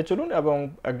আপনি মেনে চলুন এবং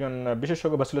একজন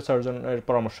বিশেষজ্ঞ ভাস্কুলার সার্জনের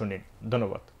পরামর্শ নিন।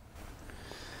 ধন্যবাদ।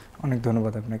 অনেক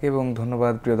ধন্যবাদ আপনাকে, এবং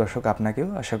ধন্যবাদ প্রিয় দর্শক আপনাকেও।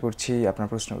 আশা করছি আপনার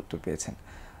প্রশ্নের উত্তর পেয়েছেন।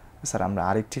 স্যার, আমরা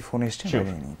আরেকটি ফোন এসেছি,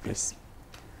 নিই প্লিজ।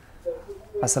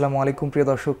 আসসালামু আলাইকুম প্রিয়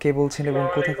দর্শক, কে বলছেন এবং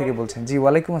কোথা থেকে বলছেন? জি,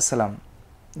 ওয়ালাইকুম আসসালাম।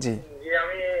 জি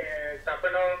আমি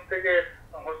চাপাইনগর থেকে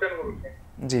হোসেন বলছি।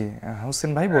 জি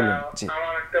হোসেন ভাই বলুন। জি,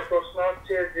 আমার একটা প্রশ্ন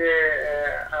হচ্ছে যে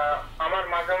আমার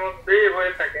মাঝে মধ্যেই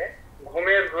হয়ে থাকে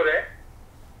ঘুমের ঘরে,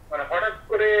 মানে হঠাৎ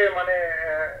করে মানে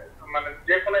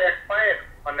যে কোনো এক পায়ের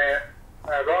মানে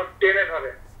রড টেনে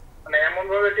ধরে, মানে এমন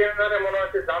ভাবে টেনে ধরে মনে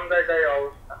হচ্ছে জাম যায়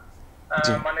অবস্থা,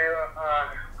 মানে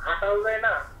হাঁটাও যায়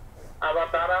না, আবার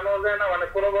দাঁড়ানো যায় না, মানে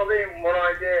কোনোভাবেই মনে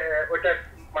হয় যে ওইটা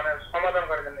মানে সমাধান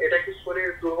করে দেন। এটা কি শরীর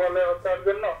দুর্বল হওয়ার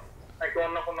জন্য নাকি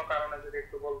অন্য কোনো কারণে, যদি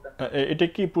একটু বলতেন। এটা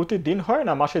কি প্রতিদিন হয়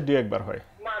না মাসে 2-1 হয়?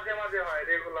 মাঝে মাঝে হয়,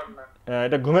 রেগুলার না।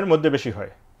 এটা ঘুমের মধ্যে বেশি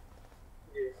হয়?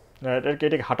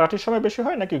 এটা হাঁটাহাঁটির সময় বেশি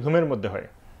হয় নাকি ঘুমের মধ্যে হয়?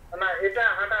 না, এটা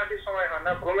হাঁটাহাঁটির সময় হয়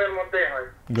না, ঘুমের মধ্যেই হয়।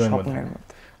 স্বপ্নের মধ্যে।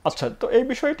 আচ্ছা, তো এই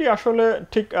বিষয়টি আসলে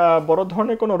ঠিক বড়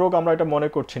ধরনের কোনো রোগ আমরা এটা মনে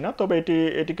করছি না, তবে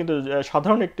এটি কিন্তু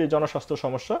সাধারণ একটি জনস্বাস্থ্য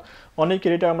সমস্যা।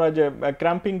 অনেকের এটা আমরা যে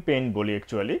ক্র্যাম্পিং পেইন বলি,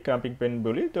 অ্যাকচুয়ালি ক্র্যাম্পিং পেইন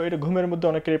বলি। তো এটা ঘুমের মধ্যে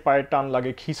অনেকেরই পায়ে টান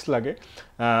লাগে, খিস লাগে,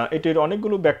 এটির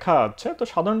অনেকগুলো ব্যাখ্যা আছে। তো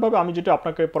সাধারণভাবে আমি যেটা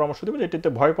আপনাকে পরামর্শ দেবো, যে এটিতে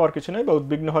ভয় পাওয়ার কিছু নেই বা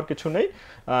উদ্বিগ্ন হওয়ার কিছু নেই।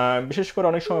 বিশেষ করে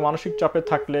অনেক সময় মানসিক চাপে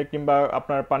থাকলে, কিংবা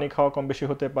আপনার পানি খাওয়া কম বেশি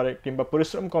হতে পারে, কিংবা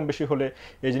পরিশ্রম কম বেশি হলে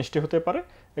এই জিনিসটি হতে পারে।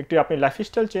 আপনি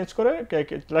লাইফস্টাইল চেঞ্জ করে,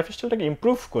 লাইফস্টাইলটাকে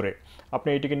ইমপ্রুভ করে আপনি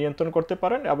এটিকে নিয়ন্ত্রণ করতে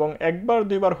পারেন, এবং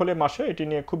 1-2 হলে মাসে এটি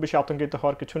নিয়ে খুব বেশি আতঙ্কিত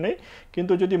হওয়ার কিছু নেই।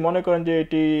 কিন্তু যদি মনে করেন যে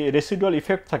এটি রেসিডুয়াল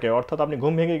ইফেক্ট থাকে, অর্থাৎ আপনি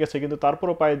ঘুম ভেঙে গেছে কিন্তু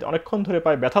তারপরও পায়ে অনেকক্ষণ ধরে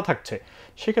পায়ে ব্যথা থাকছে,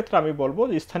 সেক্ষেত্রে আমি বলবো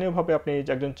যে স্থানীয়ভাবে আপনি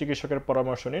একজন চিকিৎসকের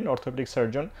পরামর্শ নিন, অর্থোপেডিক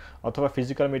সার্জন অথবা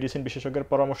ফিজিক্যাল মেডিসিন বিশেষজ্ঞের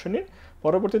পরামর্শ নিন।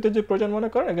 পরবর্তীতে যে প্রয়োজন মনে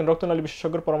করেন একজন রক্তনালী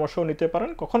বিশেষজ্ঞের পরামর্শও নিতে পারেন।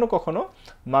 কখনো কখনো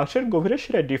মাংসের গভীরে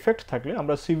শিরায় ডিফেক্ট থাকলে,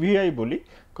 আমরা সিভিআই বলি,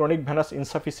 ক্রনিক ভেনাস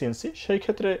ইনসাফিসিয়েন্সি, সেই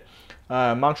ক্ষেত্রে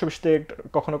মাংসপেশিতে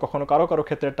কখনো কখনো কারো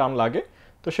ক্ষেত্রে টান লাগে।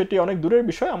 তো সেটি অনেক দূরের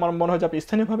বিষয়। আমার মনে হয় যে আপনি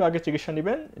স্থানীয়ভাবে আগে চিকিৎসা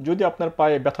নেবেন, যদি আপনার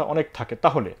পায়ে ব্যথা অনেক থাকে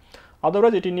তাহলে।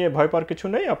 আদারওয়াইজ এটি নিয়ে ভয় পাওয়ার কিছু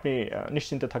নেই, আপনি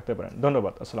নিশ্চিন্তে থাকতে পারেন।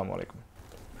 ধন্যবাদ। আসসালামু আলাইকুম।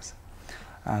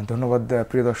 ধন্যবাদ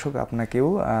প্রিয় দর্শক আপনাকেও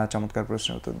চমৎকার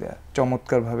প্রশ্নের উত্তর দেওয়া,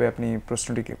 চমৎকারভাবে আপনি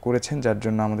প্রশ্নটি করেছেন, যার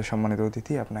জন্য আমাদের সম্মানিত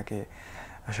অতিথি আপনাকে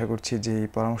আশা করছি যে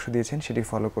পরামর্শ দিয়েছেন সেটি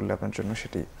ফলো করলে আপনার জন্য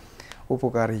সেটি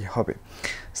উপকারী হবে।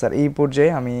 স্যার, এই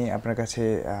পর্যায়ে আমি আপনার কাছে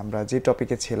আমরা যে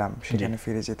টপিকে ছিলাম সেখানে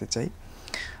ফিরে যেতে চাই।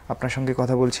 আপনার সঙ্গে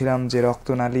কথা বলছিলাম যে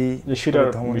রক্তনালী শিরার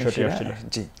বিষয়টি আসছিল।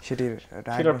 জি, সেটির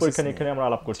শিরার পরীক্ষা নিরীক্ষা আমরা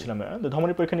আলাপ করছিলাম।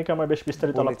 ধমনী পরীক্ষা নিরীক্ষা আমরা বেশ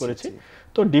বিস্তারিত আলাপ করেছি।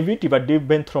 তো ডিভিটি বা ডিপ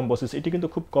ভেইন থ্রম্বোসিস এটি কিন্তু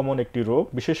খুব কমন একটি রোগ।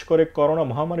 বিশেষ করে করোনা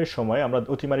মহামারীর সময়,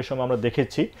 অতিমারির সময় আমরা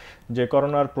দেখেছি যে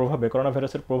করোনা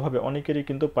ভাইরাসের প্রভাবে অনেকেরই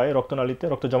কিন্তু পায়ে রক্তনালীতে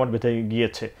রক্ত জমাট বেঁধে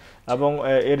গিয়েছে, এবং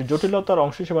এর জটিলতার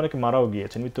অংশ হিসেবে অনেকে মারাও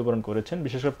গিয়েছেন, মৃত্যুবরণ করেছেন।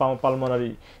 বিশেষ করে পালমোনারি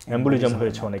এম্বলিজম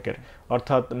হয়েছে অনেকের,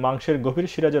 অর্থাৎ মাংসের গভীর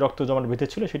শিরা যে রক্ত জমাট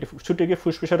বেঁধেছিল সেটি ছুটে গিয়ে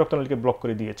ফুসফুসের রক্তনালীকে ব্লক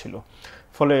করে দিয়েছিল,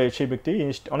 ফলে সেই ব্যক্তি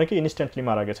অনেকেই ইনস্ট্যান্টলি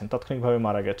মারা গেছেন, তাৎক্ষণিকভাবে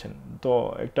মারা গেছেন। তো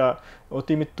একটা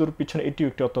অতি মৃত্যুর পিছনে এটিও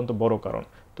একটি অত্যন্ত বড় কারণ।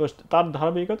 তো তার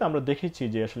ধারাবাহিকতা আমরা দেখেছি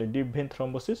যে আসলে ডিপ ভেন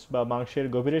থ্রম্বোসিস বা মাংসের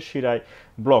গভীরের শিরায়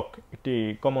ব্লক একটি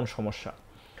কমন সমস্যা।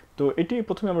 তো এটি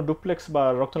প্রথমে আমরা ডুপ্লেক্স বা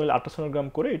রক্তনালী আল্ট্রাসোনোগ্রাম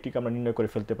করে এটিকে আমরা নির্ণয় করে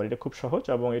ফেলতে পারি। এটা খুব সহজ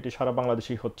এবং এটি সারা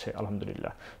বাংলাদেশেই হচ্ছে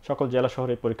আলহামদুলিল্লাহ, সকল জেলা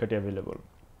শহরে পরীক্ষাটি অ্যাভেলেবল।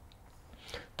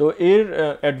 তো এর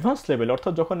অ্যাডভান্স লেভেল,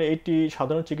 অর্থাৎ যখন এইটি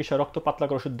সাধারণ চিকিৎসা, রক্ত পাতলা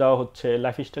করে ওষুধ দেওয়া হচ্ছে,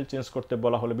 লাইফস্টাইল চেঞ্জ করতে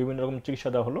বলা হলো, বিভিন্ন রকম চিকিৎসা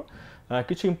দেওয়া হলো,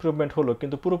 কিছু ইমপ্রুভমেন্ট হলো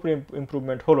কিন্তু পুরোপুরি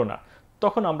ইমপ্রুভমেন্ট হলো না,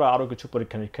 তখন আমরা আরও কিছু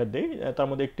পরীক্ষা নিরীক্ষা দিই। তার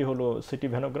মধ্যে একটি হলো সিটি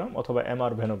ভ্যানোগ্রাম অথবা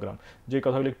এমআর ভ্যানোগ্রাম, যে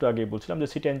কথাগুলো একটু আগেই বলছিলাম যে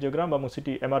সিটি অ্যাঞ্জিওগ্রাম এবং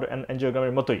সিটি এমআর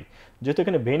অ্যাঞ্জিওগ্রামের মতোই, যেহেতু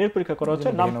এখানে ভেনের পরীক্ষা করা হচ্ছে,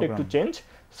 নামটা একটু চেঞ্জ,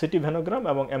 সিটি ভ্যানোগ্রাম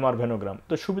এবং এমআর ভ্যানোগ্রাম।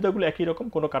 তো সুবিধাগুলো একই রকম,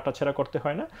 কোনো কাটাছেঁড়া করতে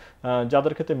হয় না।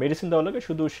 যাদের ক্ষেত্রে মেডিসিন দেওয়া লাগে,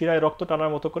 শুধু শিরায় রক্ত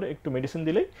টানার মতো করে একটু মেডিসিন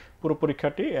দিলেই পুরো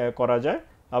পরীক্ষাটি করা যায়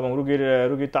এবং রুগী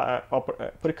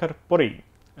পরীক্ষার পরেই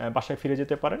বাসায় ফিরে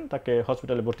যেতে পারেন, তাকে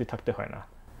হসপিটালে ভর্তি থাকতে হয় না।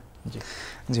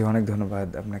 জি, অনেক ধন্যবাদ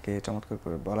আপনাকে চমৎকার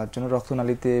করে বলার জন্য।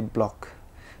 রক্তনালীতে ব্লক,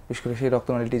 বিশেষ করে সেই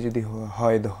রক্তনালীটি যদি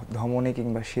হয় ধমনী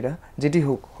কিংবা শিরা, যেটি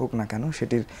হোক না কেন,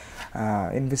 সেটির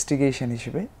ইনভেস্টিগেশন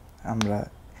হিসেবে আমরা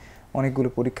অনেকগুলো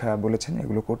পরীক্ষা বলেছেন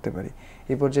এগুলো করতে পারি।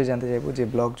 এই পর্যায়ে জানতে চাইব যে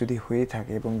ব্লক যদি হয়ে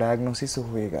থাকে এবং ডায়াগনোসিসও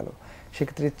হয়ে গেল,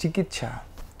 সেক্ষেত্রে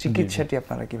চিকিৎসাটি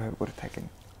আপনারা কিভাবে করে থাকেন?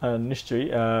 নিশ্চয়ই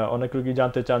অনেক রোগী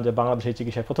জানতে চান যে বাংলাদেশের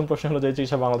চিকিৎসা, প্রথম প্রশ্ন হলো যে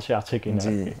চিকিৎসা বাংলাদেশে আছে কিনা,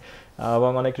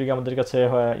 এবং অনেক রোগী আমাদের কাছে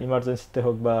ইমার্জেন্সিতে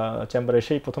হোক বা চেম্বারে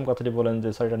সেই প্রথম কথাটি বলেন যে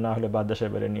স্যার এটা না হলে বাদ দেশের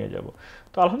বাইরে নিয়ে যাব।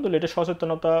 তো আলহামদুলিল্লাহ এটা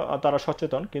সচেতনতা, তারা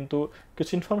সচেতন, কিন্তু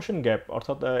কিছু ইনফরমেশন গ্যাপ,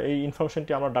 অর্থাৎ এই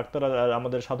ইনফরমেশনটি আমরা ডাক্তাররা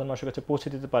আমাদের সাধারণ মানুষের কাছে পৌঁছে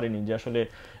দিতে পারিনি যে আসলে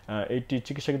এইটি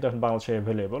চিকিৎসা কিন্তু এখন বাংলাদেশে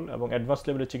অ্যাভেলেবল এবং অ্যাডভান্স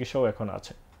লেভেলের চিকিৎসাও এখন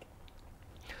আছে।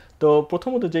 তো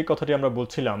প্রথমত যেই কথাটি আমরা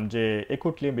বলছিলাম যে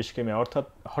একুট লিম্ব ইসকেমিয়া, অর্থাৎ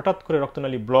হঠাৎ করে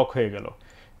রক্তনালী ব্লক হয়ে গেল,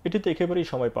 এটিতে একেবারেই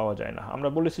সময় পাওয়া যায় না। আমরা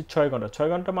বলেছি 6 ঘন্টা। 6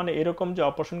 ঘন্টা মানে এরকম যে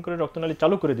অপারেশন করে রক্তনালী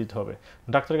চালু করে দিতে হবে,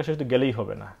 ডাক্তারের কাছে শুধু গেলেই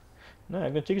হবে না। না,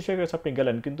 একজন চিকিৎসকের কাছে আপনি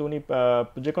গেলেন কিন্তু উনি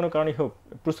যে কোনো কারণেই হোক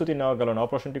প্রস্তুতি নেওয়া গেল না,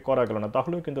 অপারেশনটি করা গেল না,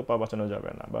 তাহলেও কিন্তু পা বাঁচানো যাবে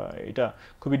না, বা এটা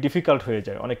খুবই ডিফিকাল্ট হয়ে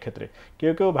যায় অনেক ক্ষেত্রে।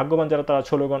 কেউ ভাগ্যবান যারা, তারা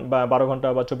 16 ঘন্টা বা 12 ঘন্টা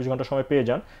বা 24 ঘন্টা সময় পেয়ে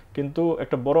যান, কিন্তু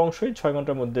একটা বড় অংশই 6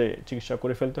 ঘন্টার মধ্যে চিকিৎসা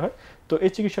করে ফেলতে হয়। তো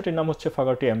এই চিকিৎসাটির নাম হচ্ছে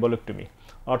ফাগাটি অ্যাম্বুলেক্টমি,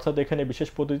 অর্থাৎ এখানে বিশেষ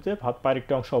পদ্ধতিতে হাত পায়ের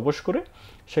একটা অংশ অবশ করে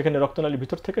সেখানে রক্তনালীর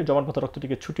ভিতর থেকে জমাটবাঁধা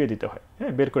রক্তটিকে ছুটিয়ে দিতে হয়,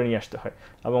 হ্যাঁ, বের করে নিয়ে আসতে হয়,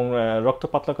 এবং রক্ত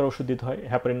পাতলা করে ওষুধ দিতে হয়,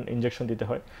 হ্যাপারিন ইনজেকশন দিতে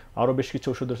হয়, আরও বেশ কিছু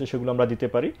ওষুধ আছে সেগুলো আমরা দিতে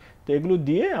পারি। তো এগুলো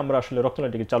দিয়ে আমরা আসলে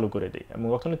রক্তনালীটিকে চালু করে দিই, এবং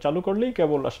রক্তনালী চালু করলেই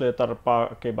কেবল আসলে তার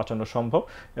পাকে বাঁচানো সম্ভব,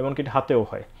 এমনকি হাতেও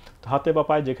হয়। তো হাতে বা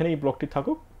পায়ে যেখানেই ব্লকটি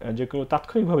থাকুক, যেগুলো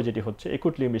তাৎক্ষণিকভাবে যেটি হচ্ছে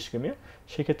একুট লিম্ব ইসকেমিয়া,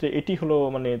 সেক্ষেত্রে এটি হলো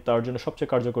মানে তার জন্য সবচেয়ে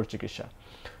কার্যকর চিকিৎসা।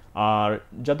 আর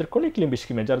যাদের ক্রনিক লিম্ব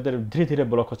ইসকেমিয়া, যাদের ধীরে ধীরে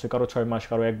ব্লক হচ্ছে, কারো 6 মাস,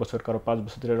 কারো 1 বছর, কারো 5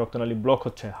 বছর ধরে রক্তনালী ব্লক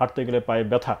হচ্ছে, হাঁটতে গেলে পায়ে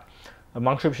ব্যথা,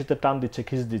 মাংসপেশিতে টান দিচ্ছে,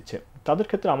 খিঁচ দিচ্ছে, তাদের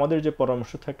ক্ষেত্রে আমাদের যে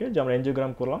পরামর্শ থাকে যে আমরা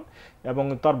এনজিওগ্রাম করলাম এবং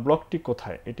তার ব্লকটি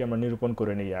কোথায় এটি আমরা নিরূপণ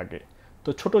করে নিই আগে। তো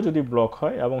ছোট যদি ব্লক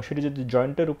হয় এবং সেটি যদি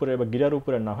জয়েন্টের উপরে বা গিরার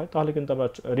উপরে না হয়, তাহলে কিন্তু আমরা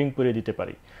রিং পরিয়ে দিতে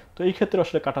পারি। তো এই ক্ষেত্রে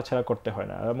আসলে কাটাছেঁড়া করতে হয়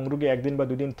না, এবং রোগী 1 দিন বা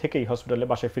 2 দিন থেকেই হসপিটালে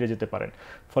বাসায় ফিরে যেতে পারেন।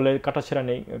 ফলে কাটাছেঁড়া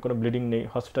নেই, কোনো ব্লিডিং নেই,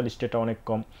 হসপিটাল স্টেটা অনেক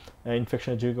কম,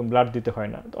 ইনফেকশনের ঝুঁকি, ব্লাড দিতে হয়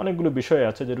না। তো অনেকগুলো বিষয়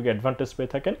আছে যে রোগী অ্যাডভান্টেজ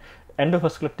পেয়ে থাকেন।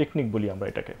 এন্ডোভাস্কুলার টেকনিক বলি আমরা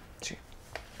এটাকে।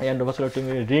 এই এন্ডোভাস্কুলার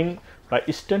টেকনিক রিং বা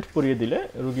স্টেন্ট পরিয়ে দিলে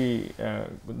রোগী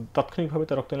তাৎক্ষণিকভাবে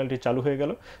তার রক্তনালীটি চালু হয়ে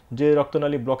গেল। যে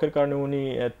রক্তনালী ব্লকের কারণে উনি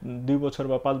 2 বছর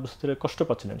বা 5 বছর ধরে কষ্ট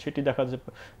পাচ্ছিলেন, সেটি দেখা যায়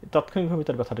তাৎক্ষণিকভাবে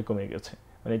তার ব্যথাটি কমে গেছে,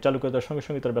 মানে চালু করে দেওয়ার সঙ্গে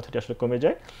সঙ্গে তার ব্যথাটি আসলে কমে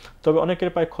যায়। তবে অনেকের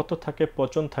পায়ে ক্ষত থাকে,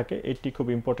 পচন থাকে, এটি খুব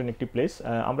ইম্পর্টেন্ট একটি প্লেস।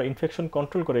 আমরা ইনফেকশন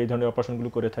কন্ট্রোল করে এই ধরনের অপারেশনগুলো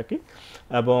করে থাকি,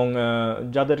 এবং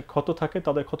যাদের ক্ষত থাকে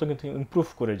তাদের ক্ষত কিন্তু ইমপ্রুভ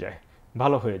করে যায়,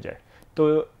 ভালো হয়ে যায়। তো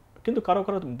কিন্তু কারো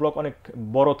ব্লক অনেক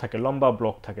বড় থাকে, লম্বা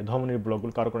ব্লক থাকে, ধমনির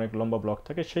ব্লকগুলো কারো অনেক লম্বা ব্লক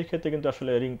থাকে, সেই ক্ষেত্রে কিন্তু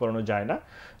আসলে রিং পরানো যায় না।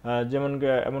 যেমন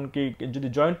এমনকি যদি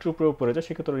জয়েন্টের উপরেও পড়ে যায়,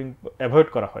 সেক্ষেত্রে রিং অ্যাভয়েড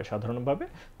করা হয় সাধারণভাবে,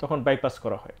 তখন বাইপাস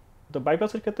করা হয়। তো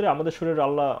বাইপাসের ক্ষেত্রে আমাদের শরীরে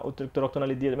আল্লাহ অতিরিক্ত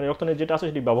রক্তনালী দিয়ে, মানে রক্তনালী যেটা আছে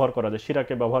সেটি ব্যবহার করা যায়,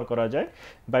 শিরাকে ব্যবহার করা যায়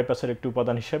বাইপাসের একটি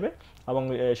উপাদান হিসেবে, এবং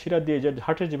শিরা দিয়ে যে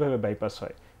হার্টের যেভাবে বাইপাস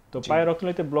হয়, তো পায়ের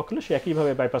রক্তনালীতে ব্লক হলে সে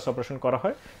একইভাবে বাইপাস অপারেশন করা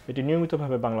হয়। এটি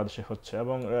নিয়মিতভাবে বাংলাদেশে হচ্ছে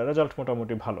এবং রেজাল্ট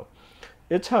মোটামুটি ভালো।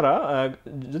 এছাড়া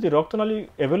যদি রক্তনালী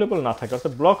অ্যাভেলেবল না থাকে,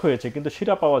 অর্থাৎ ব্লক হয়েছে কিন্তু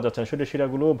শিরা পাওয়া যাচ্ছে না, সেটা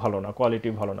শিরাগুলোও ভালো না, কোয়ালিটি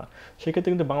ভালো না,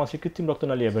 সেক্ষেত্রে কিন্তু বাংলাদেশে কৃত্রিম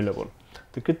রক্তনালী অ্যাভেলেবল।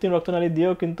 তো কৃত্রিম রক্তনালী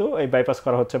দিয়েও কিন্তু এই বাইপাস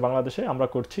করা হচ্ছে বাংলাদেশে, আমরা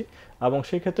করছি, এবং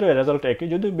সেই ক্ষেত্রে রেজাল্ট একই,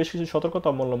 যদিও বেশ কিছু সতর্কতা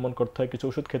অবলম্বন করতে হয়, কিছু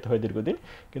ওষুধ খেতে হয় দীর্ঘদিন,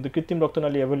 কিন্তু কৃত্রিম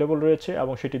রক্তনালী অ্যাভেলেবল রয়েছে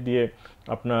এবং সেটি দিয়ে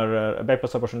আপনার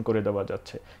বাইপাস অপারেশন করে দেওয়া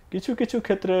যাচ্ছে। কিছু কিছু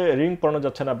ক্ষেত্রে রিং পরানো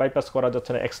যাচ্ছে না, বাইপাস করা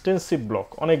যাচ্ছে না, এক্সটেন্সিভ ব্লক,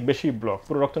 অনেক বেশি ব্লক,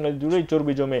 পুরো রক্তনালী জুড়েই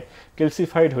চর্বি জমে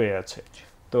ক্যালসিফাইড হয়ে আছে,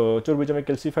 তো চর্বি জমে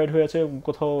ক্যালসিফাইড হয়ে আছে,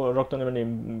 কোথাও রক্ত মানে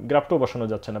গ্রাফটও বসানো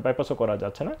যাচ্ছে না, বাইপাসও করা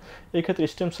যাচ্ছে না। এই ক্ষেত্রে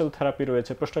স্টেম সেল থেরাপি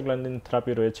রয়েছে, প্রোস্টাগ্ল্যান্ডিন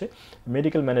থেরাপি রয়েছে,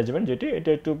 মেডিকেল ম্যানেজমেন্ট, যেটি এটা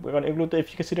একটু কারণ এগুলোতে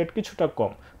এফিকাসি রেট কিছুটা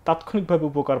কম, তাৎক্ষণিকভাবে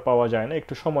উপকার পাওয়া যায় না,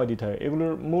 একটু সময় দিতে হয়।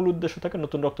 এগুলোর মূল উদ্দেশ্য থাকে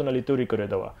নতুন রক্তনালী তৈরি করে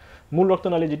দেওয়া। মূল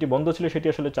রক্তনালী যেটি বন্ধ ছিল সেটি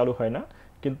আসলে চালু হয় না,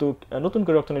 কিন্তু নতুন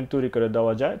করে রক্তনালী তৈরি করে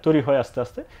দেওয়া যায়, তৈরি হয় আস্তে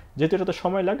আস্তে। যেহেতু এটাতে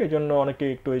সময় লাগে, এই জন্য অনেকে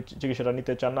একটু এই চিকিৎসাটা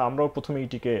নিতে চান না। আমরাও প্রথমে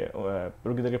এটিকে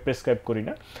রোগীদেরকে প্রেসক্রাইব করি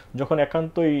না। যখন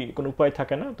একান্তই কোনো উপায়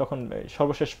থাকে না, তখন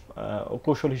সর্বশেষ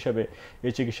কৌশল হিসেবে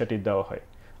এই চিকিৎসাটি দেওয়া হয়।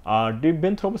 আর ডিপ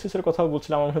ভেন থ্রম্বোসিসের কথাও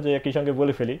বলছিলাম, আমরা যে একই সঙ্গে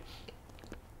বলে ফেলি,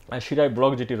 শিরায়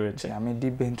ব্লক যেটি রয়েছে। আমি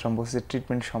ডিপ ভেন থ্রম্বোসিসের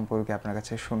ট্রিটমেন্ট সম্পর্কে আপনার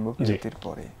কাছে শুনবো বিরতির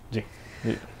পরে। জি,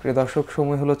 প্রিয় দর্শক,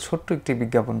 সময় হলো ছোট্ট একটি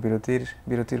বিজ্ঞাপন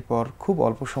বিরতির পর খুব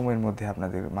অল্প সময়ের মধ্যে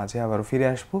আপনাদের মাঝে আবারও ফিরে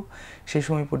আসবো। সেই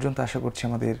সময় পর্যন্ত আশা করছি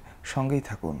আমাদের সঙ্গেই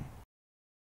থাকুন।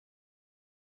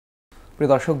 প্রিয়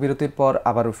দর্শক, বিরতির পর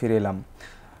আবারও ফিরে এলাম।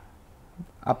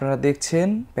 আপনারা দেখছেন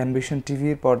প্যানভিশন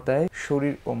টিভির পর্দায়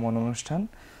শরীর ও মন অনুষ্ঠান।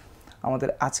 আমাদের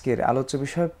আজকের আলোচ্য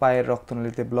বিষয় পায়ের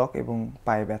রক্তনালীতে ব্লক এবং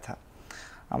পায়ে ব্যথা।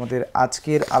 আমাদের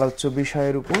আজকের আলোচ্য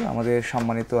বিষয়ের উপর আমাদের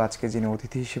সম্মানিত আজকে যিনি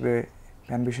অতিথি হিসেবে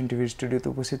প্যানভিশন টিভির স্টুডিওতে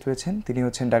উপস্থিত হয়েছেন, তিনি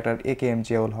হচ্ছেন ডাক্তার AKM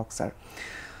জিয়াউল হক স্যার।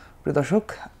 প্রিয় দর্শক,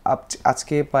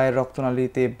 আজকে পায়ের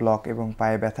রক্তনালীতে ব্লক এবং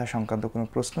পায়ে ব্যথা সংক্রান্ত কোনো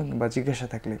প্রশ্ন কিংবা জিজ্ঞাসা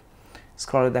থাকলে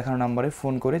স্ক্রলে দেখানো নম্বরে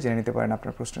ফোন করে জেনে নিতে পারেন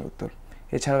আপনার প্রশ্নের উত্তর।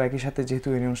 এছাড়াও একই সাথে যেহেতু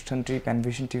এই অনুষ্ঠানটি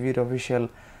প্যানভিশন টিভির official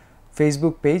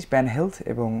Facebook page pan health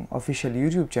এবং official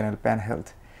YouTube channel pan health,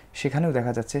 সেখানেও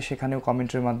দেখা যাচ্ছে, সেখানেও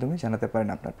কমেন্টের মাধ্যমে জানাতে পারেন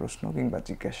আপনার প্রশ্ন কিংবা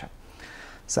জিজ্ঞাসা।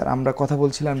 স্যার, আমরা কথা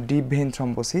বলছিলাম ডিপ ভেন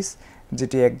থ্রম্বোসিস,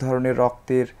 যেটি এক ধরনের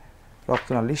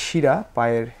রক্তনালী শিরা,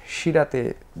 পায়ের শিরাতে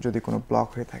যদি কোনো ব্লক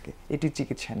হয়ে থাকে, এটি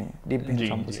চিকিৎসা নিয়ে ডিপ ভেন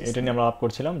থ্রম্বোসিস এটা নিয়ে আমরা আলাপ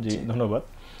করছিলাম। জি, ধন্যবাদ।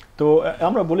 তো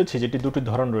আমরা বলেছি যেটি দুটি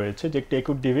ধরন রয়েছে, যে একটি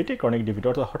অ্যাকিউট ডিভিটি, ক্রনিক ডিভিটি।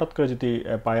 অর্থাৎ হঠাৎ করে যদি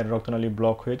পায়ের রক্তনালী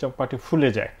ব্লক হয়ে যায়, পাটি ফুলে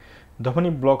যায়, ধমনী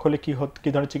ব্লক হলে কী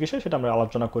ধরনের চিকিৎসা সেটা আমরা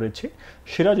আলোচনা করেছি।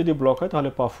 শিরা যদি ব্লক হয় তাহলে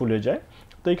পা ফুলে যায়।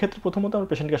 তো এই ক্ষেত্রে প্রথমত আমরা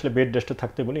পেশেন্টকে আসলে বেড রেস্টে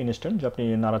থাকতে বলি ইনস্ট্যান্ট, যে আপনি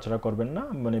নাড়াচাড়া করবেন না,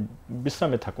 মানে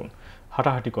বিশ্রামে থাকুন,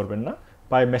 হাঁটাহাঁটি করবেন না,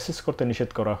 পায়ে ম্যাসেজ করতে নিষেধ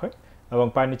করা হয়, এবং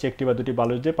পায়ের নিচে একটি বা দুটি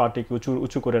বালু দিয়ে পাটিকে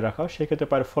উঁচু করে রাখা হয়। সেক্ষেত্রে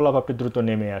পায়ের ফোলাভাবটি দ্রুত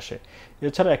নেমে আসে।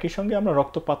 এছাড়া একই সঙ্গে আমরা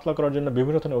রক্ত পাতলা করার জন্য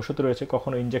বিভিন্ন ধরনের ওষুধ রয়েছে,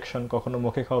 কখনো ইনজেকশন, কখনো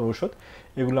মুখে খাওয়ার ওষুধ,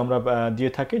 এগুলো আমরা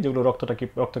দিয়ে থাকি, যেগুলো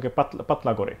রক্তকে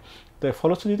পাতলা করে। তো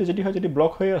ফলশ্রুতিতে যেটি হয়, যেটি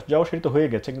ব্লক হয়ে যাওয়া সেটি তো হয়ে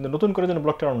গেছে, কিন্তু নতুন করে যেন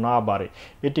ব্লকটা না বাড়ে,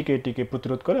 এটিকে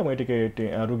প্রতিরোধ করে এবং এটি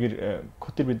রোগীর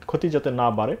ক্ষতি যাতে না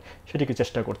বাড়ে সেটিকে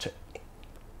চেষ্টা করছে।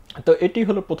 তো এটি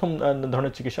হলো প্রথম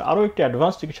ধরনের চিকিৎসা। আরও একটি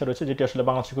অ্যাডভান্স চিকিৎসা রয়েছে, যেটি আসলে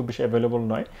বাংলাদেশে খুব বেশি অ্যাভেলেবল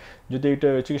নয়, যদি এটা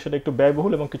চিকিৎসাটা একটু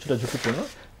ব্যয়বহুল এবং কিছুটা ঝুঁকিপূর্ণ।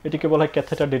 এটিকে বলা হয়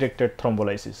ক্যাথেটার ডিরেক্টেড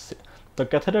থ্রম্বোলাইসিস। তো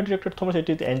ক্যাথেটার ডিরেক্টেড থ্রম্বোলাইসিস,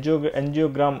 এটিতে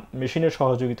অ্যাঞ্জিওগ্রাম মেশিনের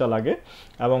সহযোগিতা লাগে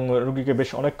এবং রোগীকে বেশ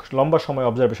অনেক লম্বা সময়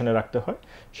অবজারভেশনে রাখতে হয়।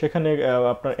 সেখানে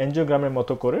আপনার অ্যাঞ্জিওগ্রামের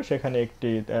মতো করে সেখানে একটি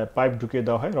পাইপ ঢুকিয়ে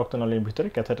দেওয়া হয় রক্তনালীর ভিতরে,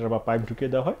 ক্যাথেটার বা পাইপ ঢুকিয়ে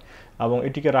দেওয়া হয়, এবং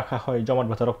এটিকে রাখা হয় জমাট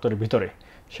বাঁধা রক্তের ভিতরে।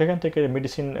 সেখান থেকে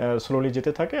মেডিসিন স্লোলি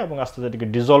যেতে থাকে এবং আস্তে আস্তে এটিকে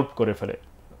ডিজলভ করে ফেলে,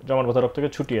 জমাট বাঁধা রক্তকে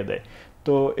ছুটিয়ে দেয়।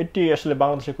 তো এটি আসলে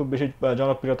বাংলাদেশে খুব বেশি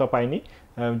জনপ্রিয়তা পায়নি,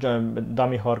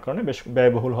 দামি হওয়ার কারণে, বেশ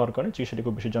ব্যয়বহুল হওয়ার কারণে চিকিৎসাটি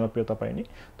খুব বেশি জনপ্রিয়তা পায়নি।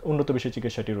 তো উন্নত বেশি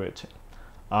চিকিৎসাটি রয়েছে।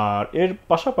 আর এর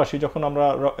পাশাপাশি যখন আমরা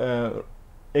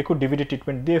অ্যাকিউট ডিভিটি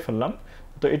ট্রিটমেন্ট দিয়ে ফেললাম,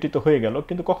 তো এটি তো হয়ে গেল,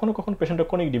 কিন্তু কখনো কখনো পেশেন্টরা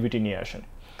ক্রনিক ডিভিটি নিয়ে আসেন।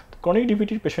 ক্রনিক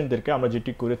ডিভিটির পেশেন্টদেরকে আমরা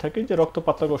যেটি করে থাকি, যে রক্ত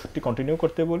পাতলা ওষুধটি কন্টিনিউ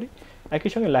করতে বলি, একই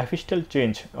সঙ্গে লাইফস্টাইল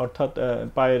চেঞ্জ, অর্থাৎ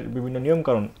পায়ের বিভিন্ন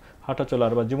নিয়মকানুন, হাঁটা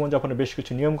চলার বা জীবনযাপনের বেশ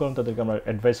কিছু নিয়মকানুন তাদেরকে আমরা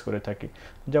অ্যাডভাইস করে থাকি।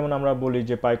 যেমন আমরা বলি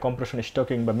যে পায়ে কম্প্রেশন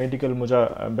স্টকিং বা মেডিকেল মোজা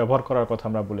ব্যবহার করার কথা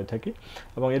আমরা বলে থাকি,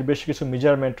 এবং এর বেশ কিছু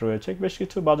মেজারমেন্ট রয়েছে। বেশ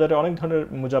কিছু বাজারে অনেক ধরনের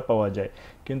মোজা পাওয়া যায়,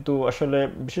 কিন্তু আসলে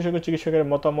বিশেষজ্ঞ চিকিৎসকের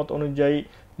মতামত অনুযায়ী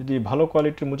যদি ভালো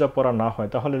কোয়ালিটির মোজা পরা না হয়,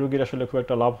 তাহলে রোগীর আসলে খুব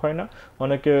একটা লাভ হয় না।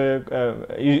 অনেকে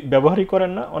ব্যবহারই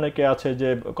করেন না, অনেকে আছে যে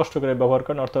কষ্ট করে ব্যবহার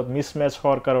করেন, অর্থাৎ মিসম্যাচ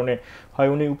হওয়ার কারণে হয়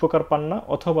উনি উপকার পান না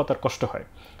অথবা তার কষ্ট হয়।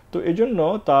 তো এই জন্য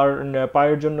তার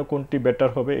পায়ের জন্য কোনটি বেটার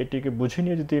হবে এটিকে বুঝে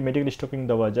নিয়ে যদি মেডিকেল স্টকিং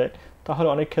দেওয়া যায়, তাহলে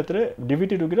অনেক ক্ষেত্রে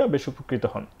ডিভিটি রোগীরা বেশ উপকৃত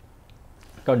হন।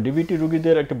 কারণ ডিভিটি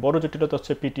রোগীদের একটা বড় জটিলতা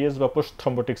হচ্ছে পিটিএস বা পোস্ট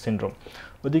থ্রম্বোটিক সিনড্রোম।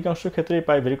 অধিকাংশ ক্ষেত্রেই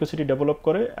পায়ে ভেরিকোসিটি ডেভেলপ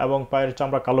করে এবং পায়ের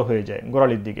চামড়া কালো হয়ে যায়,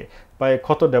 গোড়ালির দিকে পায়ে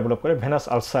ক্ষত ডেভেলপ করে, ভেনাস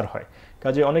আলসার হয়।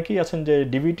 কাজে অনেকেই আছেন যে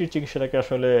ডিভিটির চিকিৎসাটাকে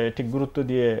আসলে ঠিক গুরুত্ব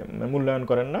দিয়ে মূল্যায়ন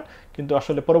করেন না, কিন্তু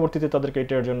আসলে পরবর্তীতে তাদেরকে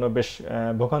এটার জন্য বেশ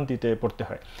ভোগান্তিতে পড়তে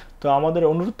হয়। তো আমাদের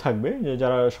অনুরোধ থাকবে যে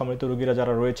যারা সম্মিলিত রোগীরা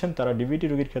যারা রয়েছেন, তারা ডিভিটি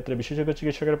রোগীর ক্ষেত্রে বিশেষজ্ঞ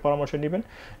চিকিৎসকের পরামর্শ নেবেন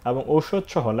এবং ঔষধ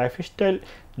সহ লাইফস্টাইল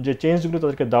যে চেঞ্জগুলো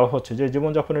তাদেরকে দেওয়া হচ্ছে, যে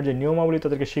জীবনযাপনের যে নিয়মাবলী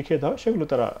তাদেরকে শিখিয়ে দেওয়া, সেগুলো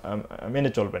তারা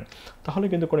মেনে চলবেন। তাহলে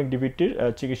কিন্তু ক্রনিক ডিভিটির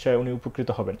চিকিৎসায় উনি উপকৃত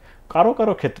হবেন। কারো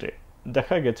কারো ক্ষেত্রে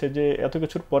দেখা গেছে যে এত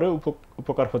কিছুর পরেও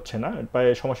উপকার হচ্ছে না,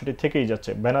 পায়ে সমস্যাটি থেকেই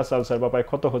যাচ্ছে, ভেনাস আলসার বা পায়ে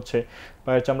ক্ষত হচ্ছে,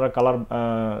 পায়ের চামড়ার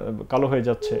কালো হয়ে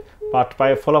যাচ্ছে,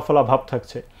 পায়ে ফোলা ফোলা ভাব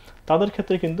থাকছে, তাদের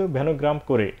ক্ষেত্রে কিন্তু ভেনোগ্রাম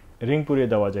করে রিং পুড়িয়ে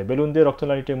দেওয়া যায়, বেলুন দিয়ে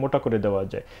রক্তনালীটি মোটা করে দেওয়া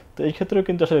যায়। তো এই ক্ষেত্রেও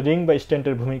কিন্তু আসলে রিং বা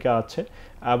স্টেন্টের ভূমিকা আছে,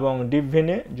 এবং ডিপ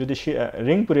ভেনে যদি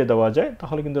রিং পুড়িয়ে দেওয়া যায়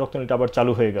তাহলে কিন্তু রক্তনালীটা আবার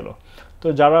চালু হয়ে গেল। তো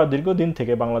যারা দীর্ঘদিন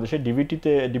থেকে বাংলাদেশে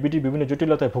ডিবিটির বিভিন্ন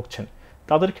জটিলতায় ভুগছেন,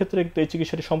 তাদের ক্ষেত্রে এই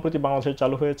চিকিৎসাটি সম্প্রতি বাংলাদেশে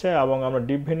চালু হয়েছে, এবং আমরা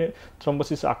ডিপ ভেনে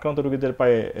থ্রম্বোসিস আক্রান্ত রোগীদের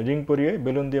পায়ে রিং পরিয়ে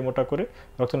বেলুন দিয়ে মোটা করে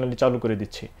রক্তনালী চালু করে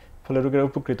দিচ্ছি, ফলে রোগীরা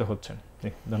উপকৃত হচ্ছেন।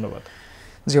 ধন্যবাদ।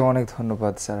 জি, অনেক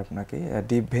ধন্যবাদ স্যার আপনাকে।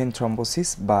 ডিপ ভেন থ্রম্বোসিস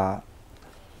বা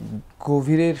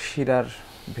গভীরের শিরার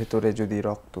ভেতরে যদি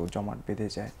রক্ত জমাট বেঁধে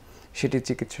যায় সেটির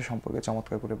চিকিৎসা সম্পর্কে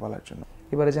চমৎকার করে বলার জন্য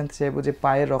এবারে জানতে চাইবো যে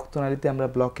পায়ের রক্তনালীতে আমরা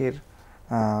ব্লকের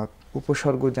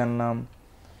উপসর্গ জানলাম,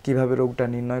 কিভাবে রোগটা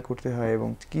নির্ণয় করতে হয় এবং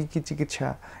কি কি চিকিৎসা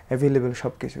অ্যাভেলেবেল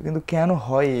সব কিছু, কিন্তু কেন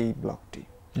হয় এই ব্লকটি?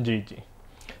 জি জি,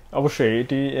 অবশ্যই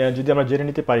এটি যদি আমরা জেনে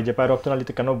নিতে পারি যে পায়ের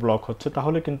রক্তনালীতে কেন ব্লক হচ্ছে,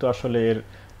 তাহলে কিন্তু আসলে এর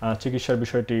চিকিৎসার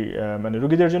বিষয়টি মানে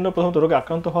রোগীদের জন্য প্রথমত রোগে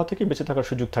আক্রান্ত হওয়া থেকে বেঁচে থাকার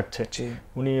সুযোগ থাকছে,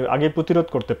 উনি আগে প্রতিরোধ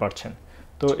করতে পারছেন।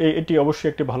 তো এটি অবশ্যই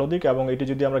একটি ভালো দিক, এবং এটি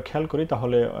যদি আমরা খেয়াল করি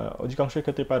তাহলে অধিকাংশের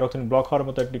ক্ষেত্রে পায়ের রক্তনালী ব্লক হওয়ার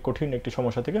মতো একটি কঠিন একটি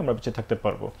সমস্যা থেকে আমরা বেঁচে থাকতে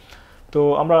পারবো। তো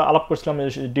আমরা আলাপ করছিলাম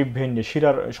ডিপ ভেন নিয়ে,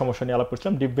 শিরার সমস্যা নিয়ে আলাপ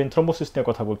করছিলাম, ডিপ ভেন থ্রম্বোসিস নিয়ে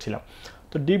কথা বলছিলাম।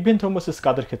 তো ডিপ ভেন থ্রম্বোসিস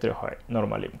কাদের ক্ষেত্রে হয়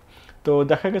নর্মালি? তো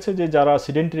দেখা গেছে যে যারা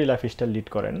সিডেন্টারি লাইফস্টাইল লিড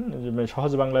করেন,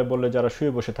 সহজ বাংলায় বললে যারা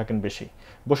শুয়ে বসে থাকেন বেশি,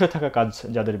 বসে থাকা কাজ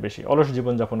যাদের বেশি, অলস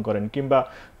জীবনযাপন করেন, কিংবা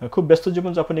খুব ব্যস্ত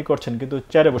জীবনযাপনই করছেন কিন্তু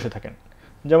চেয়ারে বসে থাকেন,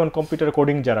 যেমন কম্পিউটার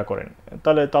কোডিং যারা করেন,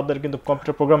 তাহলে তাদের কিন্তু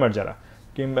কম্পিউটার প্রোগ্রামার যারা,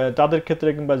 কিংবা তাদের ক্ষেত্রে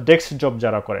কিংবা ডেস্ক জব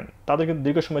যারা করেন, তাদের কিন্তু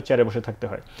দীর্ঘ সময় চেয়ারে বসে থাকতে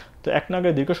হয়। তো এক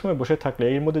নাগাড়ে দীর্ঘ সময় বসে থাকলে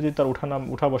এর মধ্যে যদি তার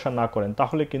উঠা বসা না করেন,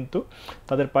 তাহলে কিন্তু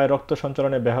তাদের পায়ে রক্ত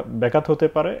সঞ্চালনে ব্যাঘাত হতে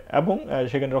পারে, এবং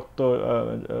সেখানে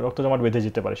রক্ত জমাট বেঁধে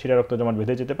যেতে পারে, শিরা রক্ত জমাট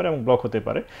বেঁধে যেতে পারে এবং ব্লক হতে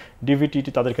পারে। ডিভিটি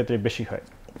তাদের ক্ষেত্রে বেশি হয়।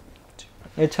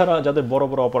 এছাড়া যাদের বড়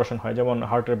বড় অপারেশন হয়, যেমন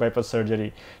হার্টের বাইপাস সার্জারি,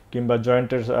 কিংবা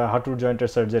হাঁটুর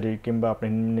জয়েন্টের সার্জারি, কিংবা আপনি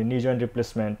নি জয়েন্ট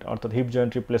রিপ্লেসমেন্ট অর্থাৎ হিপ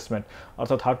জয়েন্ট রিপ্লেসমেন্ট,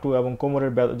 অর্থাৎ হাঁটু এবং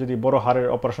কোমরের যদি বড় হাড়ের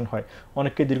অপারেশন হয়,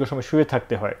 অনেককে দীর্ঘ সময় শুয়ে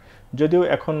থাকতে হয়। যদিও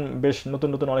এখন বেশ নতুন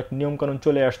নতুন অনেক নিয়মকানুন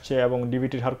চলে আসছে এবং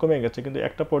ডিভিটির হার কমে গেছে, কিন্তু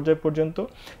একটা পর্যায় পর্যন্ত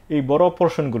এই বড়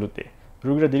অপারেশনগুলোতে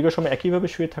রোগীরা দীর্ঘ সময় একইভাবে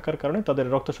শুয়ে থাকার কারণে তাদের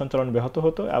রক্ত সঞ্চালন ব্যাহত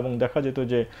হতো, এবং দেখা যেত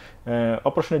যে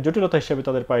অপারেশনের জটিলতা হিসেবে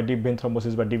তাদের পায়ে ডিপ ভেন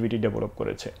থ্রম্বোসিস বা ডিভিটি ডেভেলপ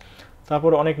করেছে।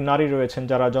 তারপর অনেক নারী রয়েছেন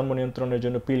যারা জন্ম নিয়ন্ত্রণের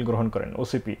জন্য পিল গ্রহণ করেন,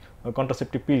 ওসিপি,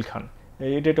 কন্ট্রাসেপটিভ পিল খান,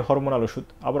 এটা একটা হরমোনাল ওষুধ।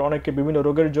 আবার অনেকে বিভিন্ন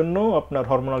রোগের জন্য আপনার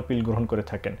হরমোনাল পিল গ্রহণ করে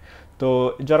থাকেন। তো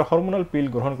যারা হরমোনাল পিল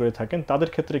গ্রহণ করে থাকেন তাদের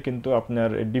ক্ষেত্রে কিন্তু আপনার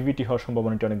ডিভিটি হওয়ার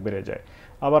সম্ভাবনাটি অনেক বেড়ে যায়।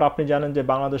 আবার আপনি জানেন যে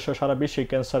বাংলাদেশে সারা বিশ্বে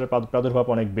ক্যান্সারের প্রাদুর্ভাব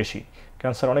অনেক বেশি,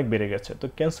 ক্যান্সার অনেক বেড়ে গেছে। তো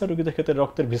ক্যান্সার রোগীদের ক্ষেত্রে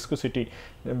রক্তের ভিসকোসিটি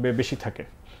বেশি থাকে,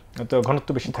 তো ঘনত্ব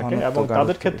বেশি থাকে, এবং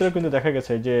তাদের ক্ষেত্রেও কিন্তু দেখা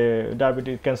গেছে যে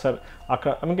ডায়াবেটিস ক্যান্সার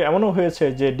এমনকি এমনও হয়েছে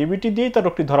যে ডিভিটি দিয়েই তার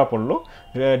রোগটি ধরা পড়লো,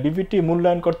 ডিভিটি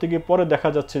মূল্যায়ন করতে গিয়ে পরে দেখা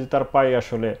যাচ্ছে যে তার পায়ে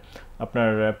আসলে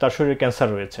তার শরীরে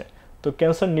ক্যান্সার রয়েছে। তো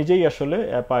ক্যান্সার নিজেই আসলে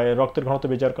পায়ে রক্তের ঘনত্ব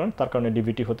বেজার কারণ, তার কারণে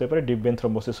ডিভিটি হতে পারে, ডিপ ভেন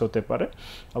থ্রম্বোসিস হতে পারে,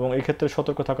 এবং এই ক্ষেত্রে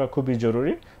সতর্ক থাকা খুবই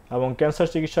জরুরি। এবং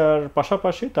ক্যান্সার চিকিৎসার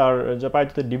পাশাপাশি তার যে পায়ে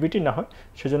যাতে ডিভিটি না হয়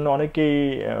সেজন্য অনেকেই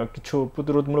কিছু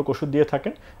প্রতিরোধমূলক ওষুধ দিয়ে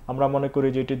থাকেন। আমরা মনে করি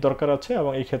যে এটির দরকার আছে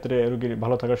এবং এই ক্ষেত্রে রোগীর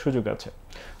ভালো থাকার সুযোগ আছে।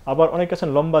 আবার অনেকে আছেন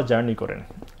লম্বা জার্নি করেন,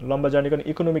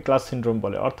 ইকোনমিক ক্লাস সিনড্রোম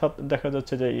বলে, অর্থাৎ দেখা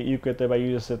যাচ্ছে যে ইউকেতে বা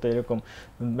ইউএসএতে এরকম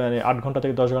মানে 8 ঘন্টা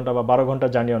থেকে 10 ঘন্টা বা 12 ঘন্টা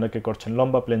জার্নি অনেকে করছেন,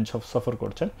 লম্বা প্লেন সফর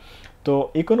করছেন। তো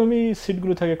ইকোনমি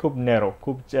সিটগুলো থাকে খুব ন্যারো,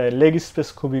 খুব লেগ স্পেস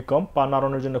খুবই কম, পা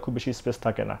নাড়ানোর জন্য খুব বেশি স্পেস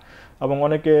থাকে না, এবং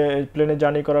অনেকে প্লেনে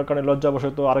জার্নি করার কারণে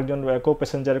লজ্জাবশত আরেকজন কো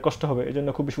প্যাসেঞ্জারের কষ্ট হবে এই জন্য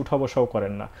খুব বেশি উঠা বসাও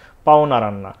করেন না, পাও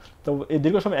নাড়ান না। তো এই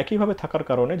দীর্ঘ সময় একইভাবে থাকার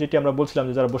কারণে, যেটি আমরা বলছিলাম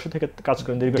যে যারা বসে থেকে কাজ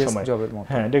করেন দীর্ঘ সময়,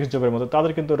 হ্যাঁ ডেস্ক জবের মতো,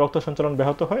 তাদের কিন্তু রক্ত সঞ্চালন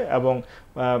ব্যাহত হয় এবং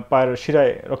পায়ের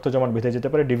শিরায় রক্ত জমাট বেঁধে যেতে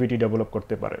পারে, ডিভিটি ডেভেলপ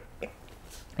করতে পারে।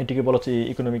 এটিকে বলা হচ্ছে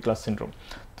ইকোনমিক ক্লাস সিনড্রোম।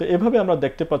 তো এভাবে আমরা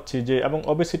দেখতে পাচ্ছি যে, এবং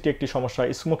ওবেসিটি একটি সমস্যা,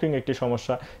 স্মোকিং একটি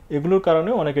সমস্যা, এগুলোর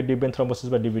কারণেও অনেকে ডিপ ভেন থ্রম্বোসিস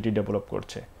বা ডিভিটি ডেভেলপ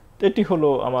করছে। তো এটি হলো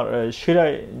আমার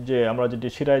শিরায়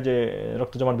যে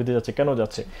রক্ত জমাট বেঁধে যাচ্ছে, কেন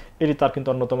যাচ্ছে, এটি তার কিন্তু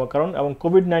অন্যতম কারণ। এবং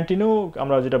কোভিড-19-এও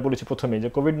আমরা যেটা বলেছি প্রথমেই, যে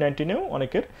কোভিড-19-এও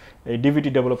অনেকের এই ডিভিটি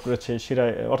ডেভেলপ করেছে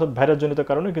শিরায়, অর্থাৎ ভাইরাসজনিত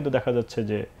কারণে কিন্তু দেখা যাচ্ছে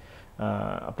যে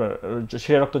আপনার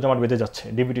শিরায় রক্ত জমাট বেঁধে যাচ্ছে,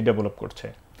 ডিভিটি ডেভেলপ করছে।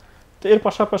 তো এর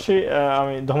পাশাপাশি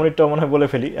আমি ধমনীরটা মনে হয় বলে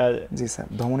ফেলি। জি স্যার,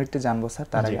 ধমনীরটা জানবো স্যার,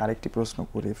 তার আগে আরেকটি প্রশ্ন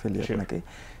করে ফেলি আপনাকে।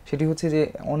 সেটি হচ্ছে যে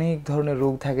অনেক ধরনের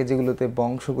রোগ থাকে যেগুলোতে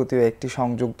বংশগতীয় একটি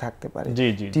সংযোগ থাকতে পারে।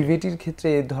 ডিভিটির ক্ষেত্রে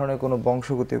এই ধরনের কোনো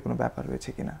বংশগতীয় কোনো ব্যাপার রয়েছে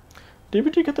কিনা?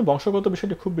 ডিবিটির ক্ষেত্রে বংশগত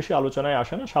বিষয়টি খুব বেশি আলোচনায়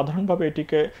আসে না, সাধারণভাবে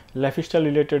এটিকে লাইফস্টাইল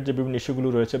রিলেটেড যে বিভিন্ন ইস্যুগুলো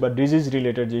রয়েছে বা ডিজিজ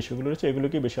রিলেটেড যে ইস্যুগুলো রয়েছে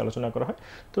এগুলোকেই বেশি আলোচনা করা হয়।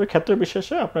 তবে ক্ষেত্রে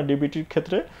বিশেষে আপনার ডিবিটির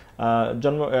ক্ষেত্রে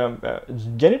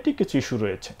জেনেটিক কিছু ইস্যু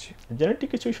রয়েছে। জেনেটিক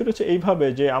কিছু ইস্যু রয়েছে এইভাবে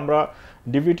যে আমরা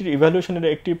ডিবিটির ইভ্যালুয়েশনের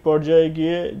একটি পর্যায়ে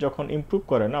গিয়ে যখন ইমপ্রুভ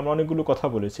করেন, আমরা অনেকগুলো কথা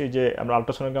বলেছি যে আমরা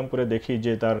আল্ট্রাসোনোগ্রাম করে দেখি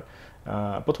যে তার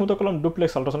প্রথমত কলম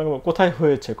ডুপ্লেক্স আল্ট্রাসোনোগ্রাম কোথায়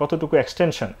হয়েছে, কতটুকু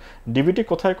এক্সটেনশন, ডিবিটি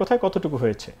কোথায় কোথায় কতটুকু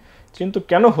হয়েছে, কিন্তু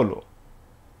কেন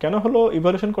হলো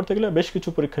ইভ্যালুয়েশন করতে গেলে বেশ কিছু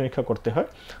পরীক্ষা নিরীক্ষা করতে হয়।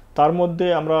 তার মধ্যে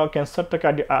আমরা ক্যান্সারটাকে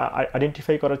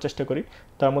আইডেন্টিফাই করার চেষ্টা করি।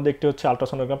 তার মধ্যে একটি হচ্ছে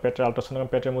আল্ট্রাসোনোগ্রাম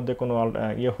পেটের মধ্যে কোনো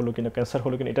ইয়ে হলো কিনা, ক্যান্সার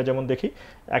হলো কিনা এটা যেমন দেখি।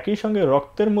 একই সঙ্গে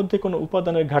রক্তের মধ্যে কোনো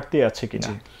উপাদানের ঘাটতি আছে কিনা,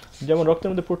 যেমন রক্তের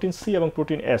মধ্যে প্রোটিন সি এবং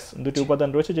প্রোটিন এস দুটি উপাদান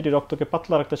রয়েছে যেটি রক্তকে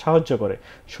পাতলা রাখতে সাহায্য করে,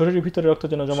 শরীরের ভিতরে রক্ত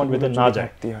যেন জমাট বেঁধে না যায়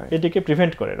এটিকে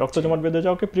প্রিভেন্ট করে, রক্ত জমাট বেঁধে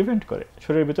যাওয়াকে প্রিভেন্ট করে,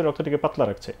 শরীরের ভিতরে রক্তটিকে পাতলা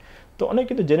রাখছে। তো অনেক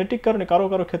কিন্তু জেনেটিক কারণে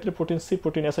কারো ক্ষেত্রে প্রোটিন সি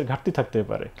প্রোটিন এস এর ঘাটতি থাকতে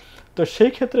পারে। তো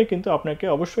সেই ক্ষেত্রে কিন্তু আপনাকে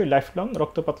অবশ্যই লাইফ লং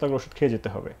রক্ত পাতলার ওষুধ খেয়ে যেতে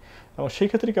হবে এবং সেই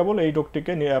ক্ষেত্রে কেবল এই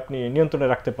রোগটিকে আপনি নিয়ন্ত্রণে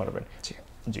রাখতে পারবেন।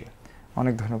 জি,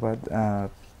 অনেক ধন্যবাদ।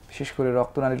 বিশেষ করে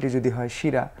রক্তনালীটি যদি হয়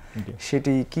শিরা,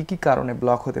 সেটি কি কি কারণে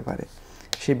ব্লক হতে পারে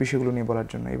সেই বিষয়গুলো নিয়ে বলার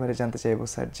জন্য এবারে জানতে চাইবো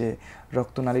স্যার যে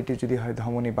রক্তনালীটি যদি হয়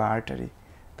ধমনী বা আর্টারি,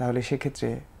 তাহলে সেক্ষেত্রে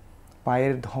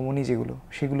পায়ের ধমনী যেগুলো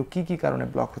সেগুলো কি কি কারণে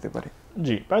ব্লক হতে পারে?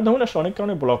 জি, পায়ের ধমনী আসলে অনেক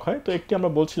কারণে ব্লক হয়। তো একটি আমরা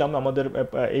বলছিলাম আমাদের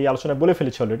এই আলোচনায় বলে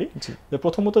ফেলেছি অলরেডি যে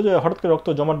প্রথমত যে হঠাৎ করে রক্ত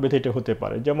জমাট বেঁধে এটা হতে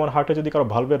পারে, যেমন হার্টে যদি কারো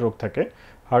ভালভের রোগ থাকে,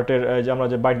 হার্টের যে আমরা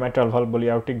যে বাইটমাইট্রাল ভালভ বলি,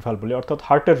 অ্যাওর্টিক ভালভ বলি, অর্থাৎ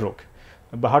হার্টের রোগ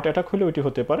বা হার্ট অ্যাটাক হলে ওইটি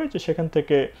হতে পারে যে সেখান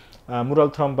থেকে মুরাল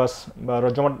থ্রম্বাস বা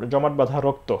জমাট বাঁধা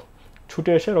রক্ত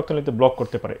ছুটে এসে রক্তনালীতে ব্লক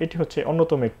করতে পারে। এটি হচ্ছে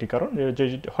অন্যতম একটি কারণ যে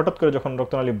হঠাৎ করে যখন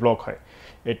রক্তনালী ব্লক হয়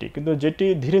এটি। কিন্তু যেটি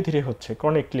ধীরে ধীরে হচ্ছে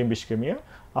ক্রনিক লিম্ব ইসকেমিয়া,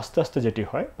 আস্তে আস্তে যেটি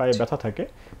হয়, পায়ে ব্যথা থাকে,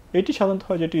 এটি সাধারণত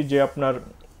হয় যেটি যে আপনার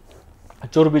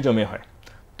চর্বি জমে হয়।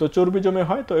 তো চর্বি জমে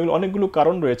হয়, তো এগুলো অনেকগুলো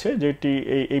কারণ রয়েছে যেটি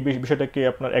এই বিষয়টাকে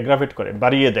আপনার অ্যাগ্রাভেট করে,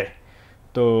 বাড়িয়ে দেয়।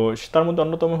 তো তার মধ্যে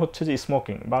অন্যতম হচ্ছে যে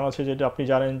স্মোকিং। বাংলাদেশে যেটা আপনি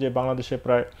জানেন যে বাংলাদেশে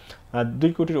প্রায়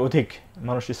 2 কোটির অধিক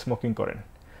মানুষ স্মোকিং করেন,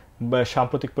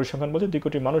 সাম্প্রতিক পরিসংখ্যান বলতে 2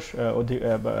 কোটি মানুষ অধিক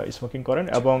স্মোকিং করেন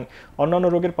এবং অন্যান্য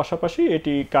রোগের পাশাপাশি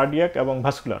এটি কার্ডিয়াক এবং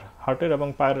ভাস্কুলার, হার্টের এবং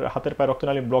হাতের পায়ের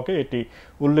রক্তনালী ব্লকে এটি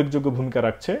উল্লেখযোগ্য ভূমিকা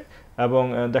রাখছে এবং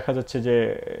দেখা যাচ্ছে যে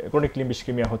ক্রনিক লিম্ব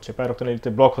ইসকেমিয়া হচ্ছে, পায়ের রক্তনালীতে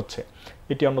ব্লক হচ্ছে,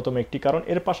 এটি অন্যতম একটি কারণ।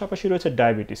 এর পাশাপাশি রয়েছে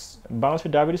ডায়াবেটিস। বাংলাদেশে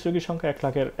ডায়াবেটিস রোগীর সংখ্যা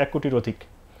 1 কোটির অধিক।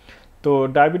 তো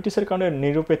ডায়াবেটিসের কারণে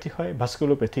নিউরোপ্যাথি হয়,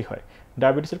 ভাস্কুলোপ্যাথি হয়।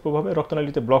 ডায়াবেটিসের প্রভাবে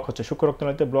রক্তনালীতে ব্লক হচ্ছে, সূক্ষ্ম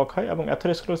রক্তনালীতে ব্লক হয় এবং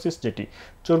অ্যাথেরোস্ক্লেরোসিস যেটি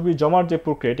চর্বি জমার যে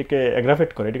প্রক্রিয়া এটিকে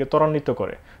অ্যাগ্রাভেট করে, এটিকে ত্বরান্বিত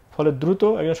করে। ফলে দ্রুত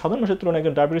একজন সাধারণ মানুষের তুলনায়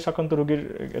একজন ডায়াবেটিস আক্রান্ত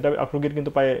রোগীর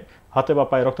কিন্তু হাতে বা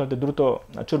পায়ে রক্তনালীতে দ্রুত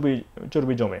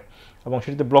চর্বি জমে এবং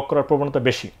সেটিতে ব্লক করার প্রবণতা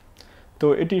বেশি। তো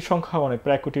এটির সংখ্যা অনেক,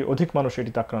 প্রায় 1 কোটির অধিক মানুষ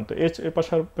এটিতে আক্রান্ত। এর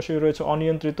পাশাপাশি রয়েছে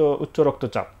অনিয়ন্ত্রিত উচ্চ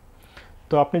রক্তচাপ।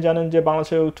 তো আপনি জানেন যে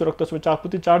বাংলাদেশে উচ্চ রক্তচাপ 4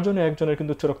 প্রতি 4 জনে একজনের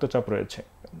কিন্তু উচ্চ রক্তচাপ রয়েছে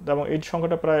এবং এই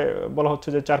সংখ্যাটা প্রায় বলা হচ্ছে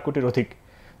যে 4 কোটির অধিক।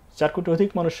 4 কোটির অধিক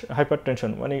মানুষ হাইপার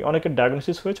টেনশন, মানে অনেকের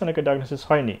ডায়াগনোসিস হয়েছে, অনেকের ডায়াগনোসিস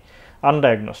হয়নি,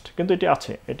 আনডায়াগনোসড, কিন্তু এটি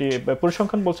আছে। এটি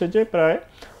পরিসংখ্যান বলছে যে প্রায়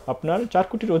আপনার 4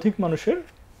 কোটির অধিক মানুষের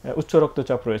উচ্চ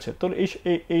রক্তচাপ রয়েছে। তো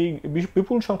এই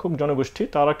বিপুল সংখ্যক জনগোষ্ঠী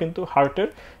তারা কিন্তু হার্টের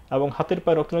এবং হাতের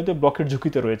পায়ের রক্তনালীতে ব্লকের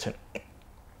ঝুঁকিতে রয়েছেন।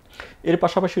 এর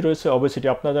পাশাপাশি রয়েছে অবেসিটি।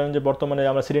 আপনারা জানেন যে বর্তমানে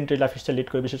আমরা সেডেন্টারি লাইফস্টাইল লিড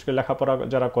করি, বিশেষ করে লেখাপড়া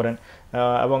যারা করেন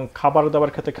এবং খাবার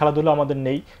দাবার ক্ষেত্রে খেলাধুলা আমাদের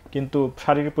নেই, কিন্তু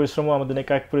শারীরিক পরিশ্রমও আমাদের নেই,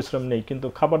 কায়িক পরিশ্রম নেই, কিন্তু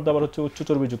খাবার দাবার হচ্ছে উচ্চ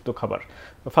চর্বিযুক্ত খাবার,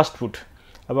 ফাস্টফুড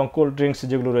এবং কোল্ড ড্রিঙ্কস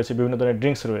যেগুলো রয়েছে, বিভিন্ন ধরনের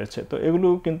ড্রিঙ্কস রয়েছে। তো এগুলো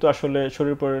কিন্তু আসলে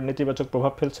শরীরের উপর নেতিবাচক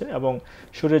প্রভাব ফেলছে এবং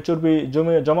শরীরে চর্বি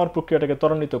জমার প্রক্রিয়াটাকে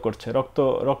ত্বরান্বিত করছে।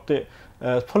 রক্তে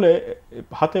ফলে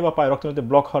হাতে বা পায়ে রক্তনালীতে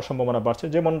ব্লক হওয়ার সম্ভাবনা বাড়ছে,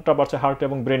 যেমনটা বাড়ছে হার্ট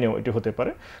এবং ব্রেনেও এটি হতে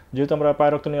পারে, যেহেতু আমরা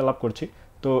পায়ে রক্ত নিয়ে লাভ করছি।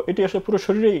 তো এটি আসলে পুরো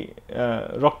শরীরেই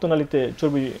রক্তনালীতে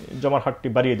চর্বি জমার হারটি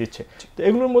বাড়িয়ে দিচ্ছে। তো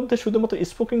এগুলোর মধ্যে শুধুমাত্র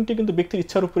স্মোকিংটি কিন্তু ব্যক্তির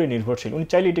ইচ্ছার উপরেই নির্ভরশীল, উনি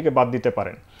চাইলে এটিকে বাদ দিতে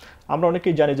পারেন। আমরা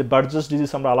অনেকেই জানি যে বার্জাস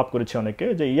ডিজিজ আমরা আলাপ করেছি অনেকে,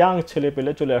 যে ইয়াং ছেলে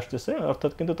পেলে চলে আসতেছে,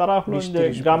 অর্থাৎ কিন্তু তারা হলো যে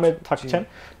গ্রামে থাকছেন,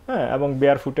 হ্যাঁ, এবং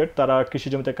বেয়ার ফুটেড, তারা কৃষি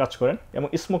জমিতে কাজ করেন এবং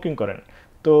স্মোকিং করেন।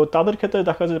 তো তাদের ক্ষেত্রে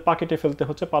দেখা যায় পা কেটে ফেলতে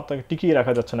হচ্ছে, পাতাকে টিকিয়ে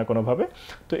রাখা যাচ্ছে না কোনোভাবে।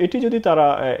 তো এটি যদি তারা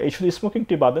এই শুধু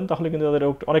স্মোকিংটি বাদেন তাহলে কিন্তু তাদের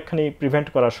অনেকখানি প্রিভেন্ট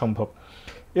করা সম্ভব।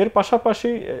 এর পাশাপাশি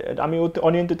আমি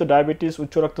অনিয়ন্ত্রিত ডায়াবেটিস,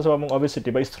 উচ্চ রক্তচাপ এবং অবেসিটি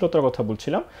বা স্থূলতার কথা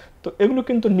বলছিলাম। তো এগুলো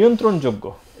কিন্তু নিয়ন্ত্রণযোগ্য,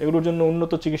 এগুলোর জন্য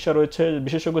উন্নত চিকিৎসা রয়েছে,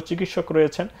 বিশেষজ্ঞ চিকিৎসক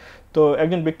রয়েছেন। তো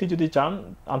একজন ব্যক্তি যদি চান,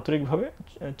 আন্তরিকভাবে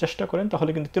চেষ্টা করেন, তাহলে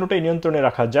কিন্তু তিনটাই নিয়ন্ত্রণে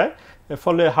রাখা যায়।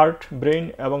 ফলে হার্ট, ব্রেইন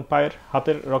এবং পায়ের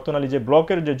হাতের রক্তনালী যে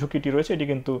ব্লকের যে ঝুঁকিটি রয়েছে এটি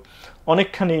কিন্তু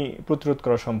অনেকখানি প্রতিরোধ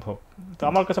করা সম্ভব। তো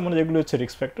আমার কাছে মনে হয় এগুলো হচ্ছে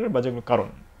রিস্ক ফ্যাক্টর বা যেগুলো কারণ।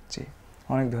 জি,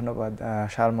 অনেক ধন্যবাদ।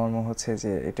 সারমর্ম হচ্ছে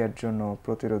যে এটার জন্য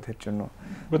প্রতিরোধের জন্য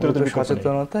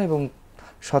সচেতনতা এবং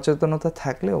সচেতনতা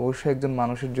থাকলে অবশ্যই একজন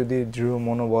মানুষের যদি দৃঢ়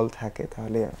মনোবল থাকে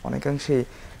তাহলে অনেকাংশেই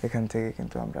এখান থেকে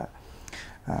কিন্তু আমরা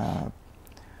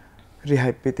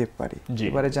রেহাই পেতে পারি।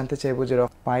 এবারে জানতে চাইবো যে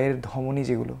পায়ের ধমনী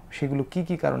যেগুলো সেগুলো কি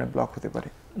কি কারণে ব্লক হতে পারে?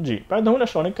 জি, পায়ের ধমনী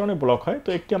আসলে অনেক কারণে ব্লক হয়। তো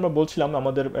একটি আমরা বলছিলাম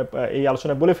আমাদের এই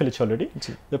আলোচনায় বলে ফেলেছি অলরেডি,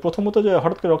 যে প্রথমত যে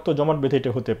হঠাৎ করে রক্ত জমাট বেঁধে এটা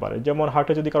হতে পারে। যেমন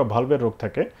হার্টে যদি কারো ভালভের রোগ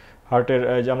থাকে, হার্টের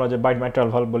যে আমরা যে বাইটমাইট্রাল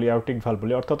ভালভ বলি, অ্যাওর্টিক ভালভ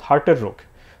বলি, অর্থাৎ হার্টের রোগ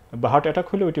বা হার্ট অ্যাটাক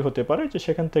হলে ওইটি হতে পারে যে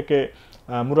সেখান থেকে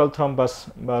মুরাল থ্রম্বাস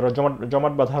বা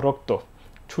জমাট বাঁধা রক্ত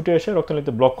ছুটে এসে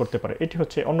রক্তনালীতে ব্লক করতে পারে। এটি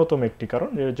হচ্ছে অন্যতম একটি কারণ,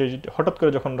 যে হঠাৎ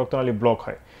করে যখন রক্তনালী ব্লক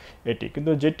হয় এটি।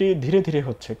 কিন্তু যেটি ধীরে ধীরে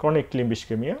হচ্ছে ক্রনিক লিম্ব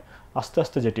ইসকেমিয়া, আস্তে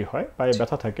আস্তে যেটি হয়, পায়ে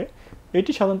ব্যথা থাকে,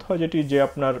 এটি সাধারণত হয় যেটি যে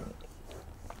আপনার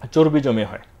চর্বি জমে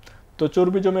হয়। তো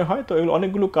চর্বি জমে হয়, তো এগুলো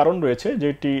অনেকগুলো কারণ রয়েছে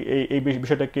যেটি এই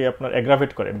বিষয়টাকে আপনার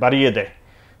অ্যাগ্রাভেট করে, বাড়িয়ে দেয়।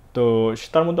 তো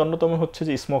তার মধ্যে অন্যতম হচ্ছে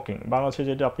যে স্মোকিং। বাংলাদেশে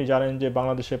যেটা আপনি জানেন যে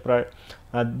বাংলাদেশে প্রায়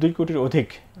 2 কোটির অধিক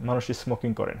মানুষ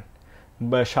স্মোকিং করেন,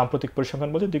 বা সাম্প্রতিক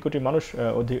পরিসংখ্যান বলতে 2 কোটি মানুষ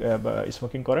অধিক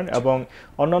স্মোকিং করেন। এবং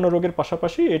অন্যান্য রোগের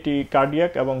পাশাপাশি এটি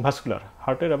কার্ডিয়াক এবং ভাস্কুলার,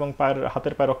 হার্টের এবং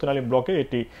হাতের পায়ের রক্তনালী ব্লকে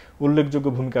এটি উল্লেখযোগ্য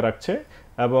ভূমিকা রাখছে।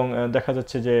 এবং দেখা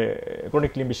যাচ্ছে যে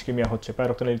ক্রনিক লিম্ব ইসকেমিয়া হচ্ছে, পায়ের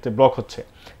রক্তনালীতে ব্লক হচ্ছে,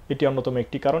 এটি অন্যতম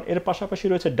একটি কারণ। এর পাশাপাশি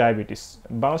রয়েছে ডায়াবেটিস।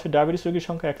 বাংলাদেশে ডায়াবেটিস রোগীর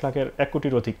সংখ্যা 1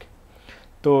 কোটির অধিক।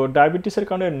 তো ডায়াবেটিসের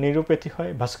কারণে নিউরোপ্যাথি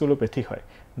হয়, ভাস্কুলোপ্যাথি হয়।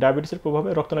 ডায়াবেটিসের প্রভাবে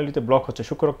রক্তনালীতে ব্লক হচ্ছে,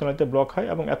 সূক্ষ্ম রক্তনালীতে ব্লক হয়,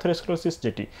 এবং অ্যাথেরোস্ক্লেরোসিস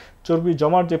যেটি চর্বি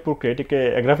জমার যে প্রক্রিয়া, এটিকে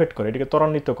অ্যাগ্রাভেট করে, এটিকে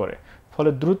ত্বরান্বিত করে। ফলে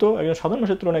দ্রুত একজন সাধারণ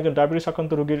মানুষের তুলনায় একজন ডায়াবেটিস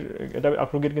আক্রান্ত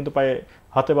রোগীর কিন্তু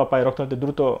হাতে বা পায়ে রক্তনালীতে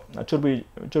দ্রুত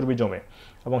চর্বি জমে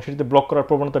এবং সেটিতে ব্লক করার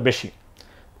প্রবণতা বেশি।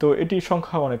 তো এটির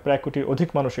সংখ্যা অনেক, প্রায় 1 কোটির অধিক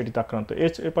মানুষ এটিতে আক্রান্ত।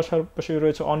 এর পাশাপাশি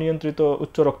রয়েছে অনিয়ন্ত্রিত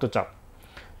উচ্চ রক্তচাপ।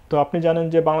 তো আপনি জানেন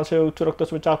যে বাংলাদেশে উচ্চ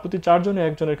রক্তচাপ 4 প্রতি 4 জনে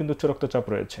একজনের কিন্তু উচ্চ রক্তচাপ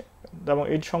রয়েছে, এবং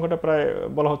এই সংখ্যাটা প্রায়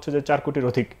বলা হচ্ছে যে 4 কোটির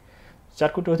অধিক। 4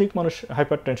 কোটির অধিক মানুষ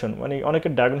হাইপার টেনশন, মানে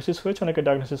অনেকের ডায়াগনোসিস হয়েছে, অনেকের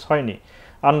ডায়াগনোসিস হয়নি,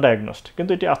 আনডায়াগনোসড,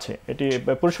 কিন্তু এটি আছে। এটি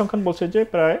পরিসংখ্যান বলছে যে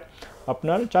প্রায়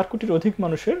আপনার 4 কোটির অধিক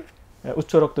মানুষের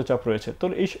উচ্চ রক্তচাপ রয়েছে। তো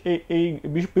এই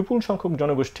বিপুল সংখ্যক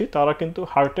জনগোষ্ঠী তারা কিন্তু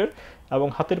হার্টের এবং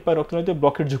হাতের পায়ের রক্তনালীতে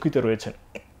ব্লকের ঝুঁকিতে রয়েছেন।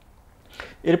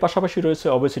 এর পাশাপাশি রয়েছে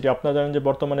অবেসিটি। আপনারা জানেন যে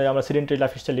বর্তমানে আমরা সেডেন্টারি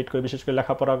লাইফস্টাইল লিড করি, বিশেষ করে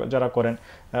লেখাপড়া যারা করেন,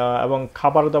 এবং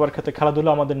খাবার দাবার ক্ষেত্রে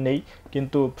খেলাধুলা আমাদের নেই,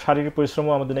 কিন্তু শারীরিক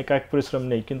পরিশ্রমও আমাদের নেই, কায়িক পরিশ্রম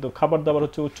নেই, কিন্তু খাবার দাবার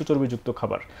হচ্ছে উচ্চ চর্বিযুক্ত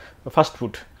খাবার,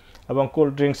 ফাস্টফুড এবং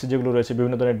কোল্ড ড্রিঙ্কস যেগুলো রয়েছে,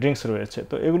 বিভিন্ন ধরনের ড্রিঙ্কস রয়েছে।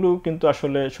 তো এগুলো কিন্তু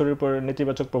আসলে শরীরের উপর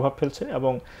নেতিবাচক প্রভাব ফেলছে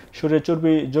এবং শরীরে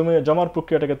চর্বি জমার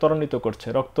প্রক্রিয়াটাকে ত্বরান্বিত করছে।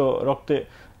 রক্তে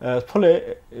ফলে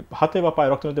হাতে বা পায়ে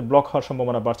রক্তনালীতে ব্লক হওয়ার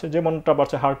সম্ভাবনা বাড়ছে, যেমনটা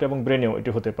বাড়ছে হার্ট এবং ব্রেনেও এটি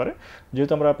হতে পারে,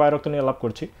 যেহেতু আমরা পায়ে রক্ত নিয়ে লাভ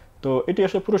করছি। তো এটি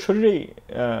আসলে পুরো শরীরেই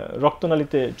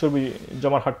রক্তনালীতে চর্বি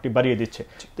জমার হারটি বাড়িয়ে দিচ্ছে।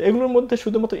 তো এগুলোর মধ্যে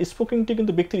শুধুমাত্র স্মোকিংটি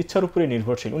কিন্তু ব্যক্তির ইচ্ছার উপরেই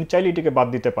নির্ভরশীল, উনি চাইলে এটিকে বাদ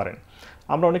দিতে পারেন।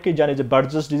 আমরা অনেকেই জানি যে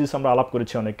বার্জাস ডিজিজ আমরা আলাপ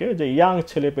করেছি অনেকে, যে ইয়াং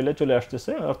ছেলে পেলে চলে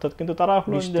আসতেছে, অর্থাৎ কিন্তু তারা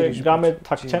হলো যে গ্রামে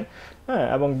থাকছেন, হ্যাঁ,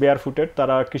 এবং বেয়ার ফুটেড,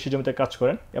 তারা কৃষি জমিতে কাজ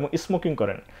করেন এবং স্মোকিং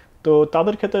করেন। তো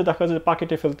তাদের ক্ষেত্রে দেখা যায় পা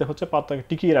কেটে ফেলতে হচ্ছে, পাতাকে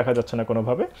টিকিয়ে রাখা যাচ্ছে না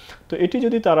কোনোভাবে। তো এটি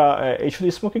যদি তারা এই শুধু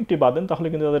স্মোকিংটি বাদেন তাহলে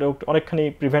কিন্তু তাদের অনেকখানি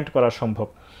প্রিভেন্ট করা সম্ভব।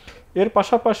 এর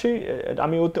পাশাপাশি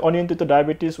আমি অনিয়ন্ত্রিত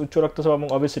ডায়াবেটিস, উচ্চ রক্তচাপ এবং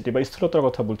অবেসিটি বা স্থূলতার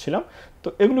কথা বলছিলাম। তো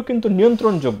এগুলো কিন্তু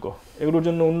নিয়ন্ত্রণযোগ্য, এগুলোর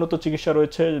জন্য উন্নত চিকিৎসা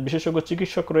রয়েছে, বিশেষজ্ঞ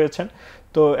চিকিৎসক রয়েছেন।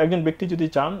 তো একজন ব্যক্তি যদি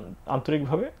চান,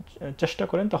 আন্তরিকভাবে চেষ্টা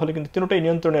করেন, তাহলে কিন্তু তিনটাই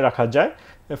নিয়ন্ত্রণে রাখা যায়।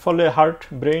 ফলে হার্ট,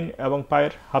 ব্রেইন এবং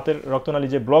হাতের রক্তনালী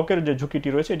যে ব্লকের যে ঝুঁকিটি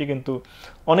রয়েছে, এটি কিন্তু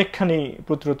অনেকখানি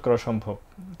প্রতিরোধ করা সম্ভব।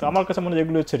 তো আমার কাছে মনে হয়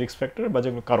এগুলো হচ্ছে রিস্ক ফ্যাক্টর বা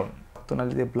যেগুলো কারণ।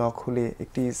 রক্তনালীতে ব্লক হলে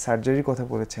একটি সার্জারির কথা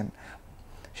বলেছেন,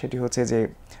 সেটি হচ্ছে যে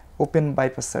ওপেন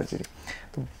বাইপাস সার্জারি।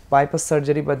 তো বাইপাস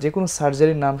সার্জারি বা যে কোনো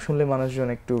সার্জারির নাম শুনলে মানুষজন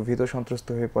একটু ভীত সন্ত্রস্ত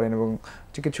হয়ে পড়েন এবং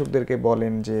চিকিৎসকদেরকে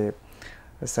বলেন যে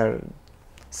স্যার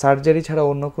সার্জারি ছাড়া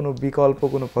অন্য কোনো বিকল্প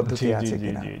কোনো পদ্ধতি আছে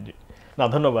কিনা। না,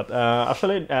 ধন্যবাদ।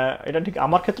 আসলে এটা ঠিক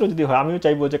আমার ক্ষেত্রে যদি হয়, আমিও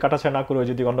চাইবো যে কাটাছাড়া না করে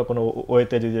যদি অন্য কোনো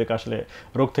ওয়েতে যদি আসলে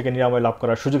রোগ থেকে নিরাময় লাভ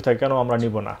করার সুযোগ থাকে, কেন আমরা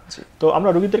নিব না। তো আমরা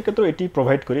রোগীদের ক্ষেত্রে এটি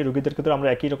প্রোভাইড করি, রোগীদের ক্ষেত্রে আমরা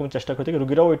একই রকম চেষ্টা করে থাকি,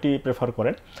 রোগীরাও এটি প্রেফার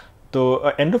করেন। তো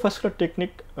এন্ডোভাস্কুলার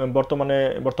টেকনিক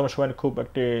বর্তমান সময়ে খুব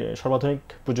একটি সর্বাধুনিক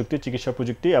প্রযুক্তি, চিকিৎসা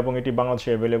প্রযুক্তি, এবং এটি বাংলাদেশে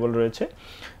অ্যাভেলেবল রয়েছে।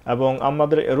 এবং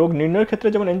আমাদের রোগ নির্ণয়ের ক্ষেত্রে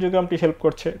যেমন এনজিওগ্রামটি হেল্প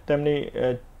করছে, তেমনি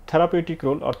থেরাপিউটিক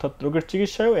রোল অর্থাৎ রোগের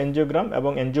চিকিৎসায়ও এনজিওগ্রাম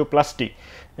এবং এনজিওপ্লাস্টি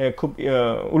খুব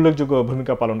উল্লেখযোগ্য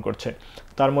ভূমিকা পালন করছে।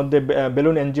 তার মধ্যে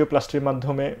বেলুন এনজিওপ্লাস্টির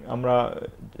মাধ্যমে আমরা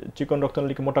চিকন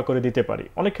রক্তনালীকে মোটা করে দিতে পারি,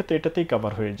 অনেক ক্ষেত্রে এটাতেই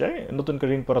কভার হয়ে যায়, নতুন করে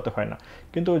রিং পরাতে হয় না।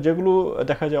 কিন্তু যেগুলো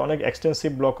দেখা যায় অনেক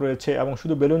এক্সটেন্সিভ ব্লক রয়েছে এবং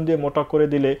শুধু বেলুন দিয়ে মোটা করে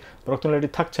দিলে রক্তনালীটি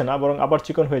থাকছে না, বরং আবার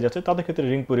চিকন হয়ে যাচ্ছে, তাদের ক্ষেত্রে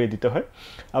রিং পরিয়ে দিতে হয়।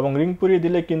 এবং রিং পরিয়ে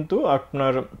দিলে কিন্তু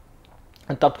আপনার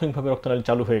তাৎক্ষণিকভাবে রক্তনালী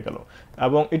চালু হয়ে গেল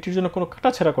এবং এটির জন্য কোনো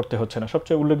কাটাছেঁড়া করতে হচ্ছে না।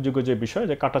 সবচেয়ে উল্লেখযোগ্য যে বিষয়,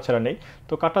 যে কাটাছেঁড়া নেই।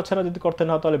 তো কাটাছেঁড়া যদি করতে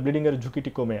না হয় তাহলে ব্লিডিংয়ের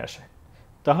ঝুঁকিটি কমে আসে।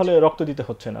 তাহলে রক্ত দিতে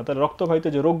হচ্ছে না, তাহলে রক্তবাহিত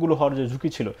যে রোগগুলো হওয়ার যে ঝুঁকি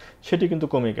ছিল সেটি কিন্তু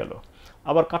কমে গেল।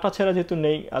 আবার কাটাছেঁড়া যেহেতু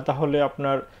নেই, তাহলে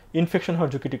আপনার ইনফেকশন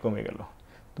হওয়ার ঝুঁকিটি কমে গেল।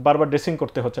 বারবার ড্রেসিং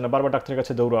করতে হচ্ছে না, বারবার ডাক্তারের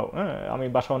কাছে দৌড়াও, হ্যাঁ আমি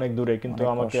বাসা অনেক দূরে কিন্তু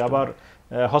আমাকে আবার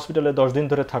হসপিটালে 10 দিন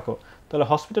ধরে থাকো। তাহলে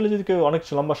হসপিটালে যদি কেউ অনেক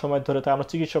লম্বা সময় ধরে থাকে, আমরা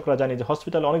চিকিৎসকরা জানি যে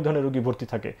হসপিটালে অনেক ধরনের রোগী ভর্তি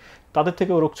থাকে, তাদের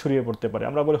থেকেও রোগ ছড়িয়ে পড়তে পারে।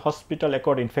 আমরা বলি হসপিটাল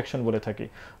অ্যাকর্ড ইনফেকশন বলে থাকি,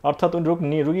 অর্থাৎ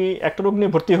রোগী একটা রোগ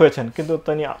নিয়ে ভর্তি হয়েছেন কিন্তু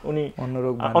উনি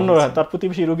অন্য তার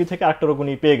প্রতিবেশী রোগী থেকে আরেকটা রোগ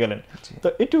উনি পেয়ে গেলেন। তো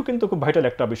এটিও কিন্তু খুব ভাইটাল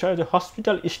একটা বিষয় যে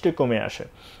হসপিটাল স্টে কমে আসে।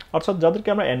 অর্থাৎ যাদেরকে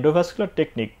আমরা এন্ডোভাস্কুলার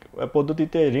টেকনিক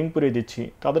পদ্ধতিতে রিং পরিয়ে দিচ্ছি,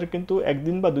 তাদের কিন্তু 1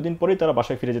 দিন বা 2 দিন পরেই তারা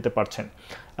বাসায় ফিরে যেতে পারছেন,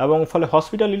 এবং ফলে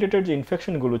হসপিটাল রিলেটেড যে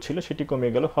ইনফেকশনগুলো ছিল সেটি কমে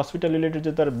গেল। হসপিটাল রিলেটেড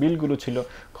যে তার বিলগুলো ছিল,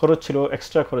 খরচ ছিল,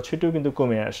 এক্সট্রা খরচ, সেটিও কিন্তু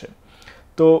কমে আসে।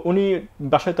 তো উনি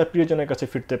বাসায় তার প্রিয়জনের কাছে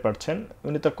ফিরতে পারছেন,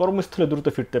 উনি তার কর্মস্থলে দ্রুত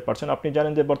ফিরতে পারছেন। আপনি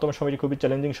জানেন যে বর্তমান সময়টি খুবই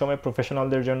চ্যালেঞ্জিং সময়,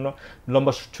 প্রফেশনালদের জন্য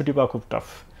লম্বা ছুটি পাওয়া খুব টাফ।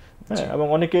 হ্যাঁ, এবং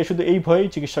অনেকে শুধু এই ভয়েই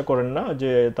চিকিৎসা করেন না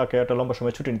যে তাকে একটা লম্বা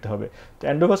সময় ছুটি নিতে হবে। তো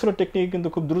এন্ডোভাস্কুলার টেকনিক কিন্তু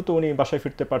খুব দ্রুত উনি বাসায়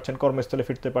ফিরতে পারছেন, কর্মস্থলে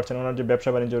ফিরতে পারছেন, ওনার যে ব্যবসা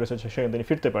বাণিজ্য রয়েছে সেখানে তিনি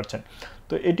ফিরতে পারছেন।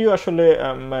 তো এটিও আসলে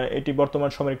এটি বর্তমান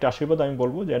সময়ের একটি আশীর্বাদ। আমি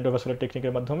বলবো যে এন্ডোভাস্কুলার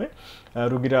টেকনিকের মাধ্যমে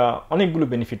রোগীরা অনেকগুলো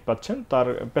বেনিফিট পাচ্ছেন তার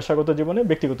পেশাগত জীবনে,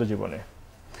 ব্যক্তিগত জীবনে।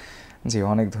 জি,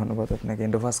 অনেক ধন্যবাদ আপনাকে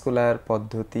এন্ডোভাস্কুলার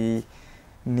পদ্ধতি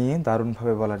নিয়ে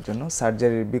দারুণভাবে বলার জন্য।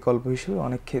 সার্জারির বিকল্প হিসেবে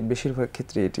বেশিরভাগ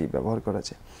ক্ষেত্রে এটি ব্যবহার করা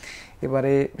যায়।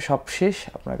 এবারে সবশেষ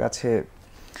আপনার কাছে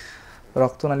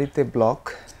রক্তনালীতে ব্লক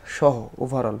সহ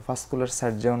ওভারঅল ভাস্কুলার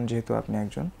সার্জন, যেহেতু আপনি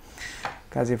একজন,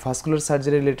 কাজে ভাস্কুলার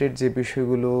সার্জারি রিলেটেড যে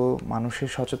বিষয়গুলো মানুষের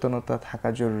সচেতনতা থাকা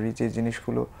জরুরি, যে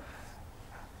জিনিসগুলো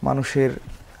মানুষের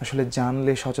আসলে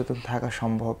জানলে সচেতন থাকা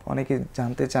সম্ভব। অনেকে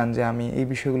জানতে চান যে আমি এই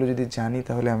বিষয়গুলো যদি জানি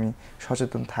তাহলে আমি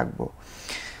সচেতন থাকব।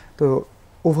 তো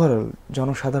ওভারঅল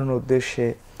জনসাধারণের উদ্দেশ্যে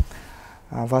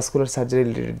ভাস্কুলার সার্জারি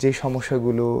রিলেটেড যে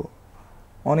সমস্যাগুলো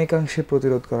অনেকাংশে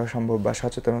প্রতিরোধ করা সম্ভব বা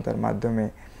সচেতনতার মাধ্যমে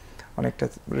অনেকটা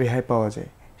রেহাই পাওয়া যায়,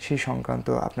 সেই সংক্রান্ত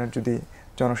আপনার যদি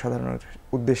জনসাধারণের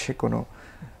উদ্দেশ্যে কোনো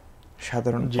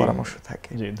সাধারণ পরামর্শ থাকে।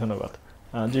 জি, ধন্যবাদ।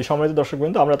 যে সম্মানিত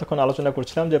দর্শকবৃন্দ, আমরা তখন আলোচনা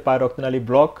করছিলাম যে পায়ের রক্তনালী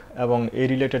ব্লক এবং এই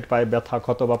রিলেটেড পায়ে ব্যথা,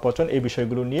 ক্ষত বা পচন, এই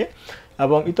বিষয়গুলো নিয়ে,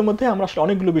 এবং ইতিমধ্যে আমরা আসলে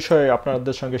অনেকগুলো বিষয়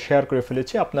আপনাদের সঙ্গে শেয়ার করে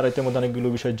ফেলেছি। আপনারা ইতিমধ্যে অনেকগুলো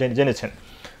বিষয় জেনেছেন।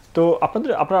 তো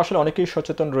আপনারা আসলে অনেকেই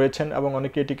সচেতন রয়েছেন এবং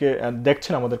অনেকে এটিকে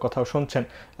দেখছেন, আমাদের কথাও শুনছেন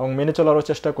এবং মেনে চলারও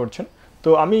চেষ্টা করছেন। তো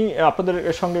আমি আপনাদের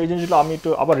সঙ্গে এই জিনিসগুলো আমি একটু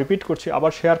আবার রিপিট করছি,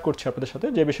 আবার শেয়ার করছি আপনাদের সাথে,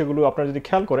 যে বিষয়গুলো আপনারা যদি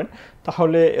খেয়াল করেন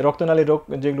তাহলে রক্তনালী রোগ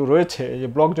যেগুলো রয়েছে, যে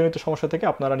ব্লকজনিত সমস্যা থেকে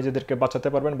আপনারা নিজেদেরকে বাঁচাতে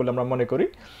পারবেন বলে আমরা মনে করি।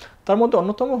 তার মধ্যে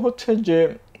অন্যতম হচ্ছে যে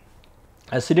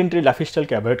সিডেন্টারি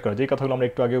লাইফস্টাইলকে অ্যাভয়েড করা, যে কথাগুলো আমরা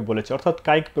একটু আগেও বলেছি, অর্থাৎ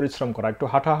কায়িক পরিশ্রম করা, একটু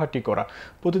হাঁটাহাঁটি করা,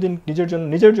 প্রতিদিন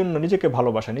নিজের জন্য নিজেকে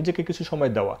ভালোবাসা, নিজেকে কিছু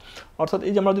সময় দেওয়া। অর্থাৎ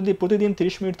এই যে আমরা যদি প্রতিদিন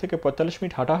 30 মিনিট থেকে 45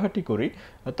 মিনিট হাঁটাহাঁটি করি,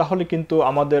 তাহলে কিন্তু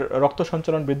আমাদের রক্ত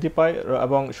সঞ্চালন বৃদ্ধি পায়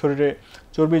এবং শরীরে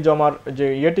চর্বি জমার যে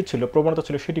ছিল, প্রবণতা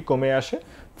ছিল, সেটি কমে আসে।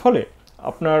 ফলে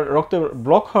আপনার রক্তে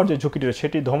ব্লক হওয়ার যে ঝুঁকিটি রয়েছে,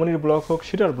 সেটি ধমনির ব্লক হোক,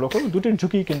 শিরার ব্লক হোক, দুটির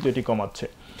ঝুঁকি কিন্তু এটি কমাচ্ছে।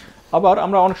 আবার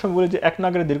আমরা অনেক সময় বলি যে এক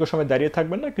নাগারে দীর্ঘ সময় দাঁড়িয়ে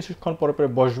থাকবেন না, কিছুক্ষণ পরে পরে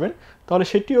বসবেন, তাহলে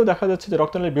সেটিও দেখা যাচ্ছে যে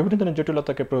রক্তনালীর বিভিন্ন ধরনের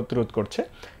জটিলতাকে প্রতিরোধ করছে।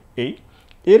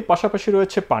 এর পাশাপাশি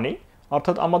রয়েছে পানি,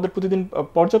 অর্থাৎ আমাদের প্রতিদিন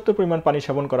পর্যাপ্ত পরিমাণ পানি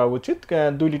সেবন করা উচিত,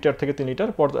 2 লিটার থেকে 3 লিটার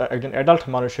একজন অ্যাডাল্ট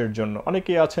মানুষের জন্য।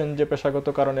 অনেকেই আছেন যে পেশাগত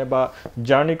কারণে বা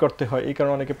জার্নি করতে হয়, এই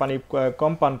কারণে অনেকে পানি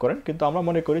কম পান করেন, কিন্তু আমরা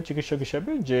মনে করি চিকিৎসক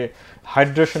হিসেবে যে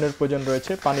হাইড্রেশনের প্রয়োজন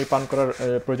রয়েছে, পানি পান করার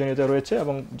প্রয়োজনীয়তা রয়েছে,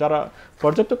 এবং যারা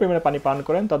পর্যাপ্ত পরিমাণে পানি পান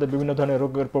করেন তাদের বিভিন্ন ধরনের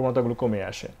রোগের প্রবণতাগুলো কমে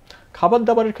আসে। খাবার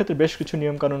দাবারের ক্ষেত্রে বেশ কিছু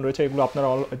নিয়মকানুন রয়েছে, এগুলো আপনারা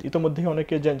ইতিমধ্যেই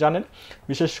অনেকে জানেন।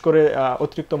 বিশেষ করে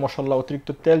অতিরিক্ত মশলা, অতিরিক্ত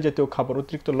তেল জাতীয় খাবার,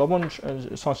 অতিরিক্ত লবণ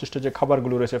সংশ্লিষ্ট যে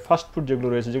খাবারগুলো রয়েছে, ফাস্ট ফুড যেগুলো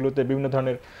রয়েছে, যেগুলোতে বিভিন্ন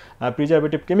ধরনের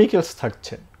প্রিজারভেটিভ কেমিক্যালস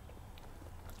থাকছে,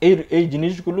 এই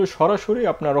জিনিসগুলো সরাসরি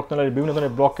আপনার রক্তনালীর বিভিন্ন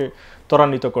ধরনের ব্লকে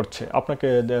ত্বরান্বিত করছে, আপনাকে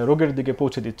রোগের দিকে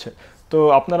পৌঁছে দিচ্ছে। তো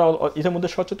আপনারা ইতিমধ্যে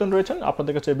সচেতন রয়েছেন,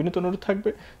 আপনাদের কাছে বিনীত অনুরোধ থাকবে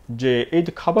যে এই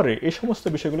খাবারে এই সমস্ত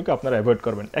বিষয়গুলোকে আপনারা অ্যাভয়েড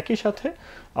করবেন। একই সাথে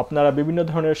আপনারা বিভিন্ন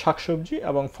ধরনের শাকসবজি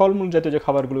এবং ফলমূল জাতীয় যে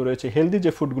খাবারগুলো রয়েছে, হেলদি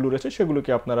যে ফুডগুলো রয়েছে,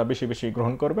 সেগুলোকে আপনারা বেশি বেশি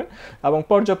গ্রহণ করবেন, এবং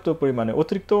পর্যাপ্ত পরিমাণে,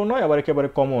 অতিরিক্তও নয় আবার একেবারে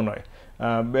কমও নয়,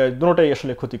 দুটোটাই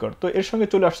আসলে ক্ষতিকর। তো এর সঙ্গে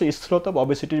চলে আসছে স্থূলতা বা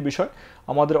অবেসিটির বিষয়।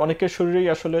 আমাদের অনেকের শরীরেই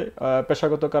আসলে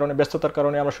পেশাগত কারণে, ব্যস্ততার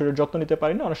কারণে আমরা শরীরের যত্ন নিতে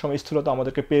পারি না, অনেক সময় স্থূলতা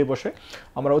আমাদেরকে পেয়ে বসে,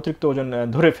 আমরা অতিরিক্ত ওজন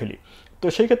ধরে ফেলি। তো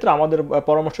সেই ক্ষেত্রে আমাদের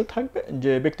পরামর্শ থাকবে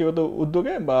যে ব্যক্তিগত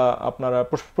উদ্যোগে বা আপনারা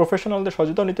প্রফেশনালদের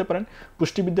সহযোগিতা নিতে পারেন,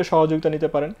 পুষ্টিবিদদের সহযোগিতা নিতে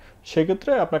পারেন।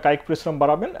 সেক্ষেত্রে আপনার কায়িক পরিশ্রম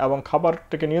বাড়াবেন এবং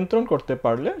খাবারটাকে নিয়ন্ত্রণ করতে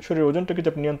পারলে, শরীরের ওজনটাকে যদি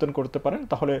আপনি নিয়ন্ত্রণ করতে পারেন,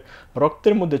 তাহলে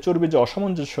রক্তের মধ্যে চর্বির যে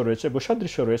অসামঞ্জস্য রয়েছে,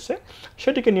 বৈসাদৃশ্য রয়েছে,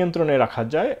 সেটিকে নিয়ন্ত্রণে রাখা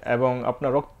যায়, এবং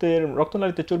আপনার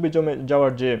রক্তনালীতে চর্বি জমে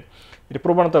যাওয়ার যে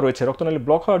প্রবণতা রয়েছে, রক্তনালী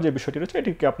ব্লক হওয়ার যে বিষয়টি রয়েছে,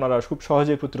 এটিকে আপনারা খুব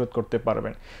সহজেই প্রতিরোধ করতে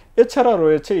পারবেন। এছাড়া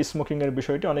রয়েছে স্মোকিংয়ের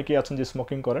বিষয়টি, অনেকেই আছেন যে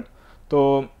স্মোকিং করেন। তো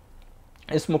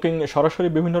স্মোকিং সরাসরি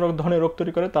বিভিন্ন ধরনের রোগ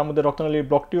তৈরি করে, তার মধ্যে রক্তনালীর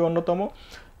ব্লকটিও অন্যতম।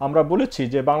 আমরা বলেছি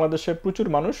যে বাংলাদেশে প্রচুর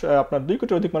মানুষ, আপনার 2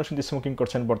 কোটির অধিক মানুষ কিন্তু স্মোকিং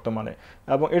করছেন বর্তমানে,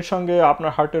 এবং এর সঙ্গে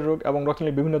আপনার হার্টের রোগ এবং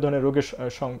রক্তনালীর বিভিন্ন ধরনের রোগ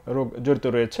জড়িত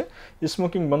রয়েছে।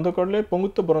 স্মোকিং বন্ধ করলে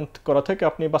পঙ্গুত্ব বরণ করা থেকে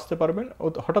আপনি বাঁচতে পারবেন।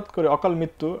 হঠাৎ করে অকাল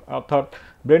মৃত্যু অর্থাৎ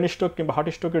ব্রেন স্ট্রোক কিংবা হার্ট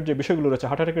স্ট্রোকের যে বিষয়গুলো রয়েছে,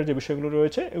 হার্ট অ্যাটাকের যে বিষয়গুলো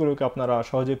রয়েছে, এগুলোকে আপনারা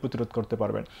সহজেই প্রতিরোধ করতে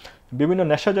পারবেন। বিভিন্ন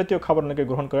নেশা জাতীয় খাবার অনেকে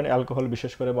গ্রহণ করেন, অ্যালকোহল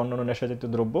বিশেষ করে, অন্যান্য নেশা জাতীয়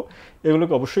দ্রব্য,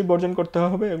 এগুলোকে অবশ্যই বর্জন করতে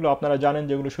হবে। এগুলো আপনারা জানেন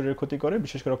যেগুলো শরীরের ক্ষতি করে,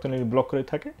 বিশেষ করে রক্তনালী ব্লক করে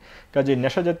থাকে। কাজে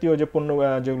নেশা জাতীয় যে পণ্য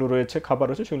যেগুলো রয়েছে, খাবার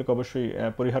রয়েছে, সেগুলোকে অবশ্যই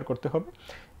পরিহার করতে হবে।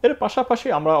 এর পাশাপাশি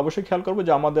আমরা অবশ্যই খেয়াল করবো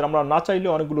যে আমরা না চাইলে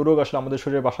অনেকগুলো রোগ আসলে আমাদের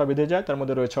শরীরে বাসা বেঁধে যায়, তার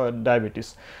মধ্যে রয়েছে ডায়াবেটিস।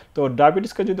 তো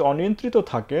ডায়াবেটিসকে যদি অনিয়ন্ত্রিত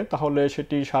থাকে তাহলে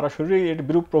সেটি সারা শরীরে এর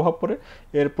বিরূপ প্রভাব পড়ে,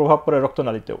 এর প্রভাব পড়ে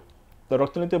রক্তনালীতেও। তো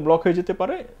রক্তনালীতে ব্লক হয়ে যেতে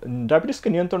পারে। ডায়াবেটিসকে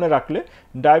নিয়ন্ত্রণে রাখলে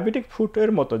ডায়াবেটিক ফুটের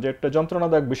মতো যে একটা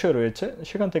যন্ত্রণাদায়ক বিষয় রয়েছে,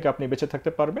 সেখান থেকে আপনি বেঁচে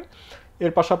থাকতে পারবেন।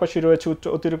 এর পাশাপাশি রয়েছে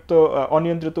অতিরিক্ত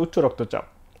অনিয়ন্ত্রিত উচ্চ রক্তচাপ।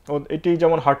 এটি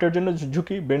যেমন হার্টের জন্য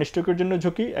ঝুঁকি, ব্রেন স্ট্রোকের জন্য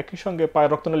ঝুঁকি, একই সঙ্গে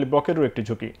পায়ের রক্তনালী ব্লকেরও একটি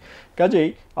ঝুঁকি। কাজেই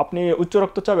আপনি উচ্চ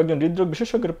রক্তচাপ একজন হৃদরোগ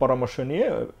বিশেষজ্ঞের পরামর্শ নিয়ে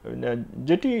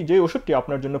যে ওষুধটি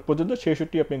আপনার জন্য প্রযোজ্য সেই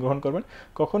ওষুধটি আপনি গ্রহণ করবেন।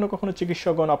 কখনো কখনো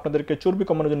চিকিৎসকগণ আপনাদেরকে চর্বি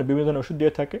কমানোর জন্য বিভিন্ন ধরনের ওষুধ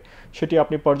দিয়ে থাকে,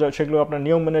 সেগুলো আপনার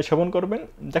নিয়ম মেনে সেবন করবেন।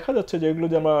 দেখা যাচ্ছে যে এগুলো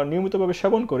যদি আমরা নিয়মিতভাবে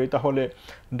সেবন করি তাহলে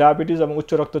ডায়াবেটিস এবং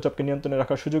উচ্চ রক্তচাপকে নিয়ন্ত্রণে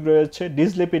রাখার সুযোগ রয়েছে।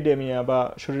 ডিসলিপিডেমিয়া বা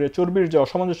শরীরে চর্বির যে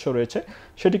অসামঞ্জস্য রয়েছে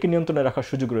সেটিকে নিয়ন্ত্রণে রাখার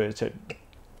সুযোগ রয়েছে।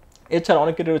 এছাড়া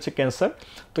অনেকের রয়েছে ক্যান্সার।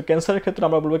 তো ক্যান্সারের ক্ষেত্রে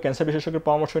আমরা বলবো ক্যান্সার বিশেষজ্ঞের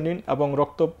পরামর্শ নিন, এবং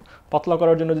রক্ত পাতলা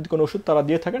করার জন্য যদি কোনো ওষুধ তারা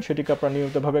দিয়ে থাকেন সেটিকে আপনারা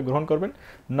নিয়মিতভাবে গ্রহণ করবেন।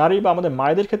 নারী বা আমাদের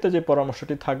মায়েদের ক্ষেত্রে যে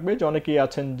পরামর্শটি থাকবে, যে অনেকেই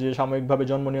আছেন যে সাময়িকভাবে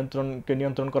জন্ম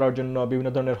নিয়ন্ত্রণ করার জন্য বিভিন্ন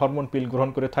ধরনের হরমোন পিল গ্রহণ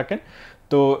করে থাকেন,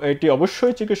 তো এটি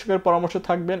অবশ্যই চিকিৎসকের পরামর্শ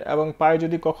থাকবেন। এবং পায়ে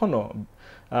যদি কখনো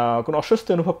কোনো অস্বস্তি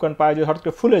অনুভব করেন, পায়ে যদি হঠাৎ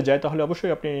করে ফুলে যায়, তাহলে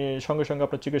অবশ্যই আপনি সঙ্গে সঙ্গে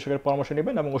আপনার চিকিৎসকের পরামর্শ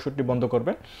নেবেন এবং ওষুধটি বন্ধ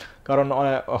করবেন। কারণ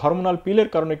হরমোনাল পিলের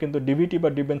কারণে কিন্তু ডিভিটি বা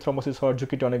ডিপ ভেন থ্রম্বোসিস হওয়ার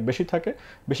ঝুঁকিটা অনেক বেশি থাকে,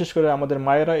 বিশেষ করে আমাদের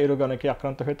মায়েরা এই রোগে অনেকে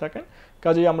আক্রান্ত হয়ে থাকেন।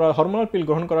 কাজেই আমরা হরমোনাল পিল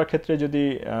গ্রহণ করার ক্ষেত্রে যদি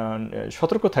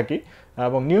সতর্ক থাকি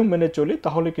এবং নিয়ম মেনে চলি,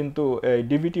 তাহলে কিন্তু এই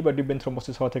ডিভিটি বা ডিপ ভেন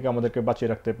থ্রম্বোসিস হওয়া থেকে আমাদেরকে বাঁচিয়ে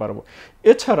রাখতে পারবো।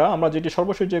 এছাড়া আমরা যেটি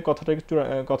সর্বশেষ যে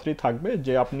কথাটি থাকবে,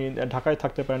 যে আপনি ঢাকায়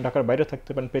থাকতে পারেন, ঢাকার বাইরে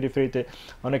থাকতে পারেন, পেরিফেরিতে,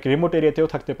 অনেক রিমোট এরিয়াতেও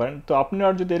থাকতে পারেন। তো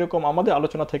আপনার যদি এরকম আমাদের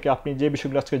আলোচনা থেকে আপনি যে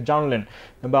বিষয়গুলো আজকে জানলেন,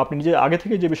 বা আপনি নিজে আগে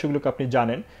থেকে যে বিষয়গুলোকে আপনি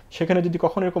জানেন, সেখানে যদি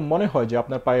কখনো এরকম মনে হয় যে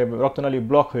আপনার পায়ে রক্তনালী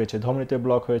ব্লক হয়েছে, ধমনীতে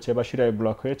ব্লক হয়েছে বা শিরায়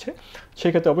ব্লক হয়েছে,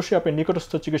 সেক্ষেত্রে অবশ্যই আপনি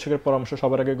নিকটস্থ চিকিৎসকের পরামর্শ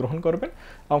সবার আগে গ্রহণ করবেন,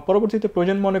 এবং পরবর্তীতে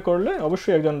প্রয়োজন মনে করলে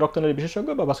অবশ্যই একজন রক্তনালী বিশেষজ্ঞ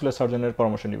বা ভাস্কুলার সার্জনের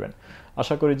পরামর্শ নেবেন।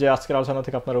 আশা করি যে আজকের আলোচনা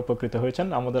থেকে আপনারা উপকৃত হয়েছেন।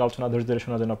 আমাদের আলোচনা ধৈর্য ধরে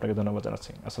শোনার জন্য আপনাকে ধন্যবাদ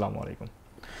জানাচ্ছি। আসসালামু আলাইকুম।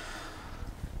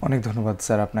 অনেক ধন্যবাদ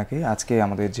স্যার আপনাকে। আজকে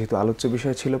আমাদের যেহেতু আলোচ্য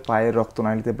বিষয় ছিল পায়ের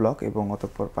রক্তনালীতে ব্লক এবং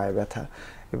অতঃপর পায়ে ব্যথা,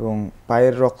 এবং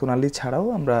পায়ের রক্তনালী ছাড়াও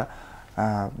আমরা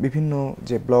বিভিন্ন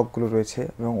যে ব্লকগুলো রয়েছে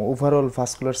এবং ওভারঅল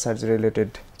ভাস্কুলার সার্জারি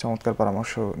রিলেটেড চমৎকার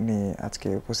পরামর্শ নিয়ে আজকে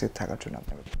উপস্থিত থাকার জন্য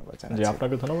আপনাকে ধন্যবাদ জানাচ্ছি।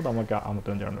 আপনাকে ধন্যবাদ আমাকে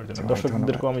আমন্ত্রণ জানানোর জন্য।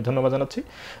 দর্শকদেরকেও আমি ধন্যবাদ জানাচ্ছি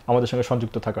আমাদের সঙ্গে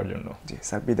সংযুক্ত থাকার জন্য। জি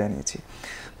স্যার, বিদায় নিয়েছি।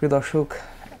 প্রিয় দর্শক,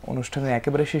 অনুষ্ঠানের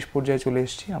একেবারে শেষ পর্যায়ে চলে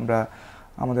এসেছি।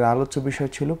 আমাদের আলোচ্য বিষয়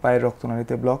ছিল পায়ের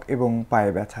রক্তনালীতে ব্লক এবং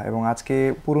পায়ে ব্যথা, এবং আজকে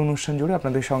পুরো অনুষ্ঠান জুড়ে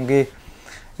আপনাদের সঙ্গে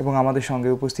এবং আমাদের সঙ্গে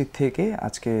উপস্থিত থেকে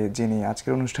যিনি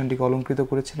আজকের অনুষ্ঠানটিকে অলঙ্কৃত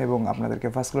করেছেন এবং আপনাদেরকে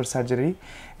ভাস্কুলার সার্জারি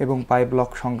এবং পায়ে ব্লক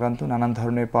সংক্রান্ত নানান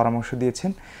ধরনের পরামর্শ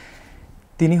দিয়েছেন,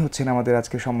 তিনি হচ্ছেন আমাদের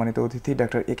আজকের সম্মানিত অতিথি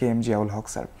ডাক্তার AKM জিয়াউল হক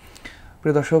স্যার।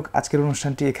 প্রিয় দর্শক, আজকের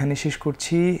অনুষ্ঠানটি এখানে শেষ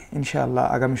করছি। ইনশাআল্লাহ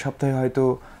আগামী সপ্তাহে হয়তো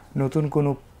নতুন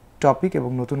কোনো টপিক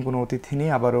এবং নতুন কোনো অতিথি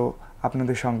নিয়ে আবারও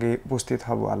আপনাদের সঙ্গে উপস্থিত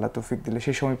হব, আল্লাহ তৌফিক দিলে।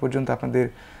 সেই সময় পর্যন্ত আপনাদের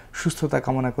সুস্থতা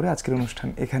কামনা করে আজকের অনুষ্ঠান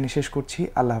এখানে শেষ করছি।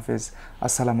 আল্লাহ হাফেজ।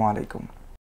 আসসালামু আলাইকুম।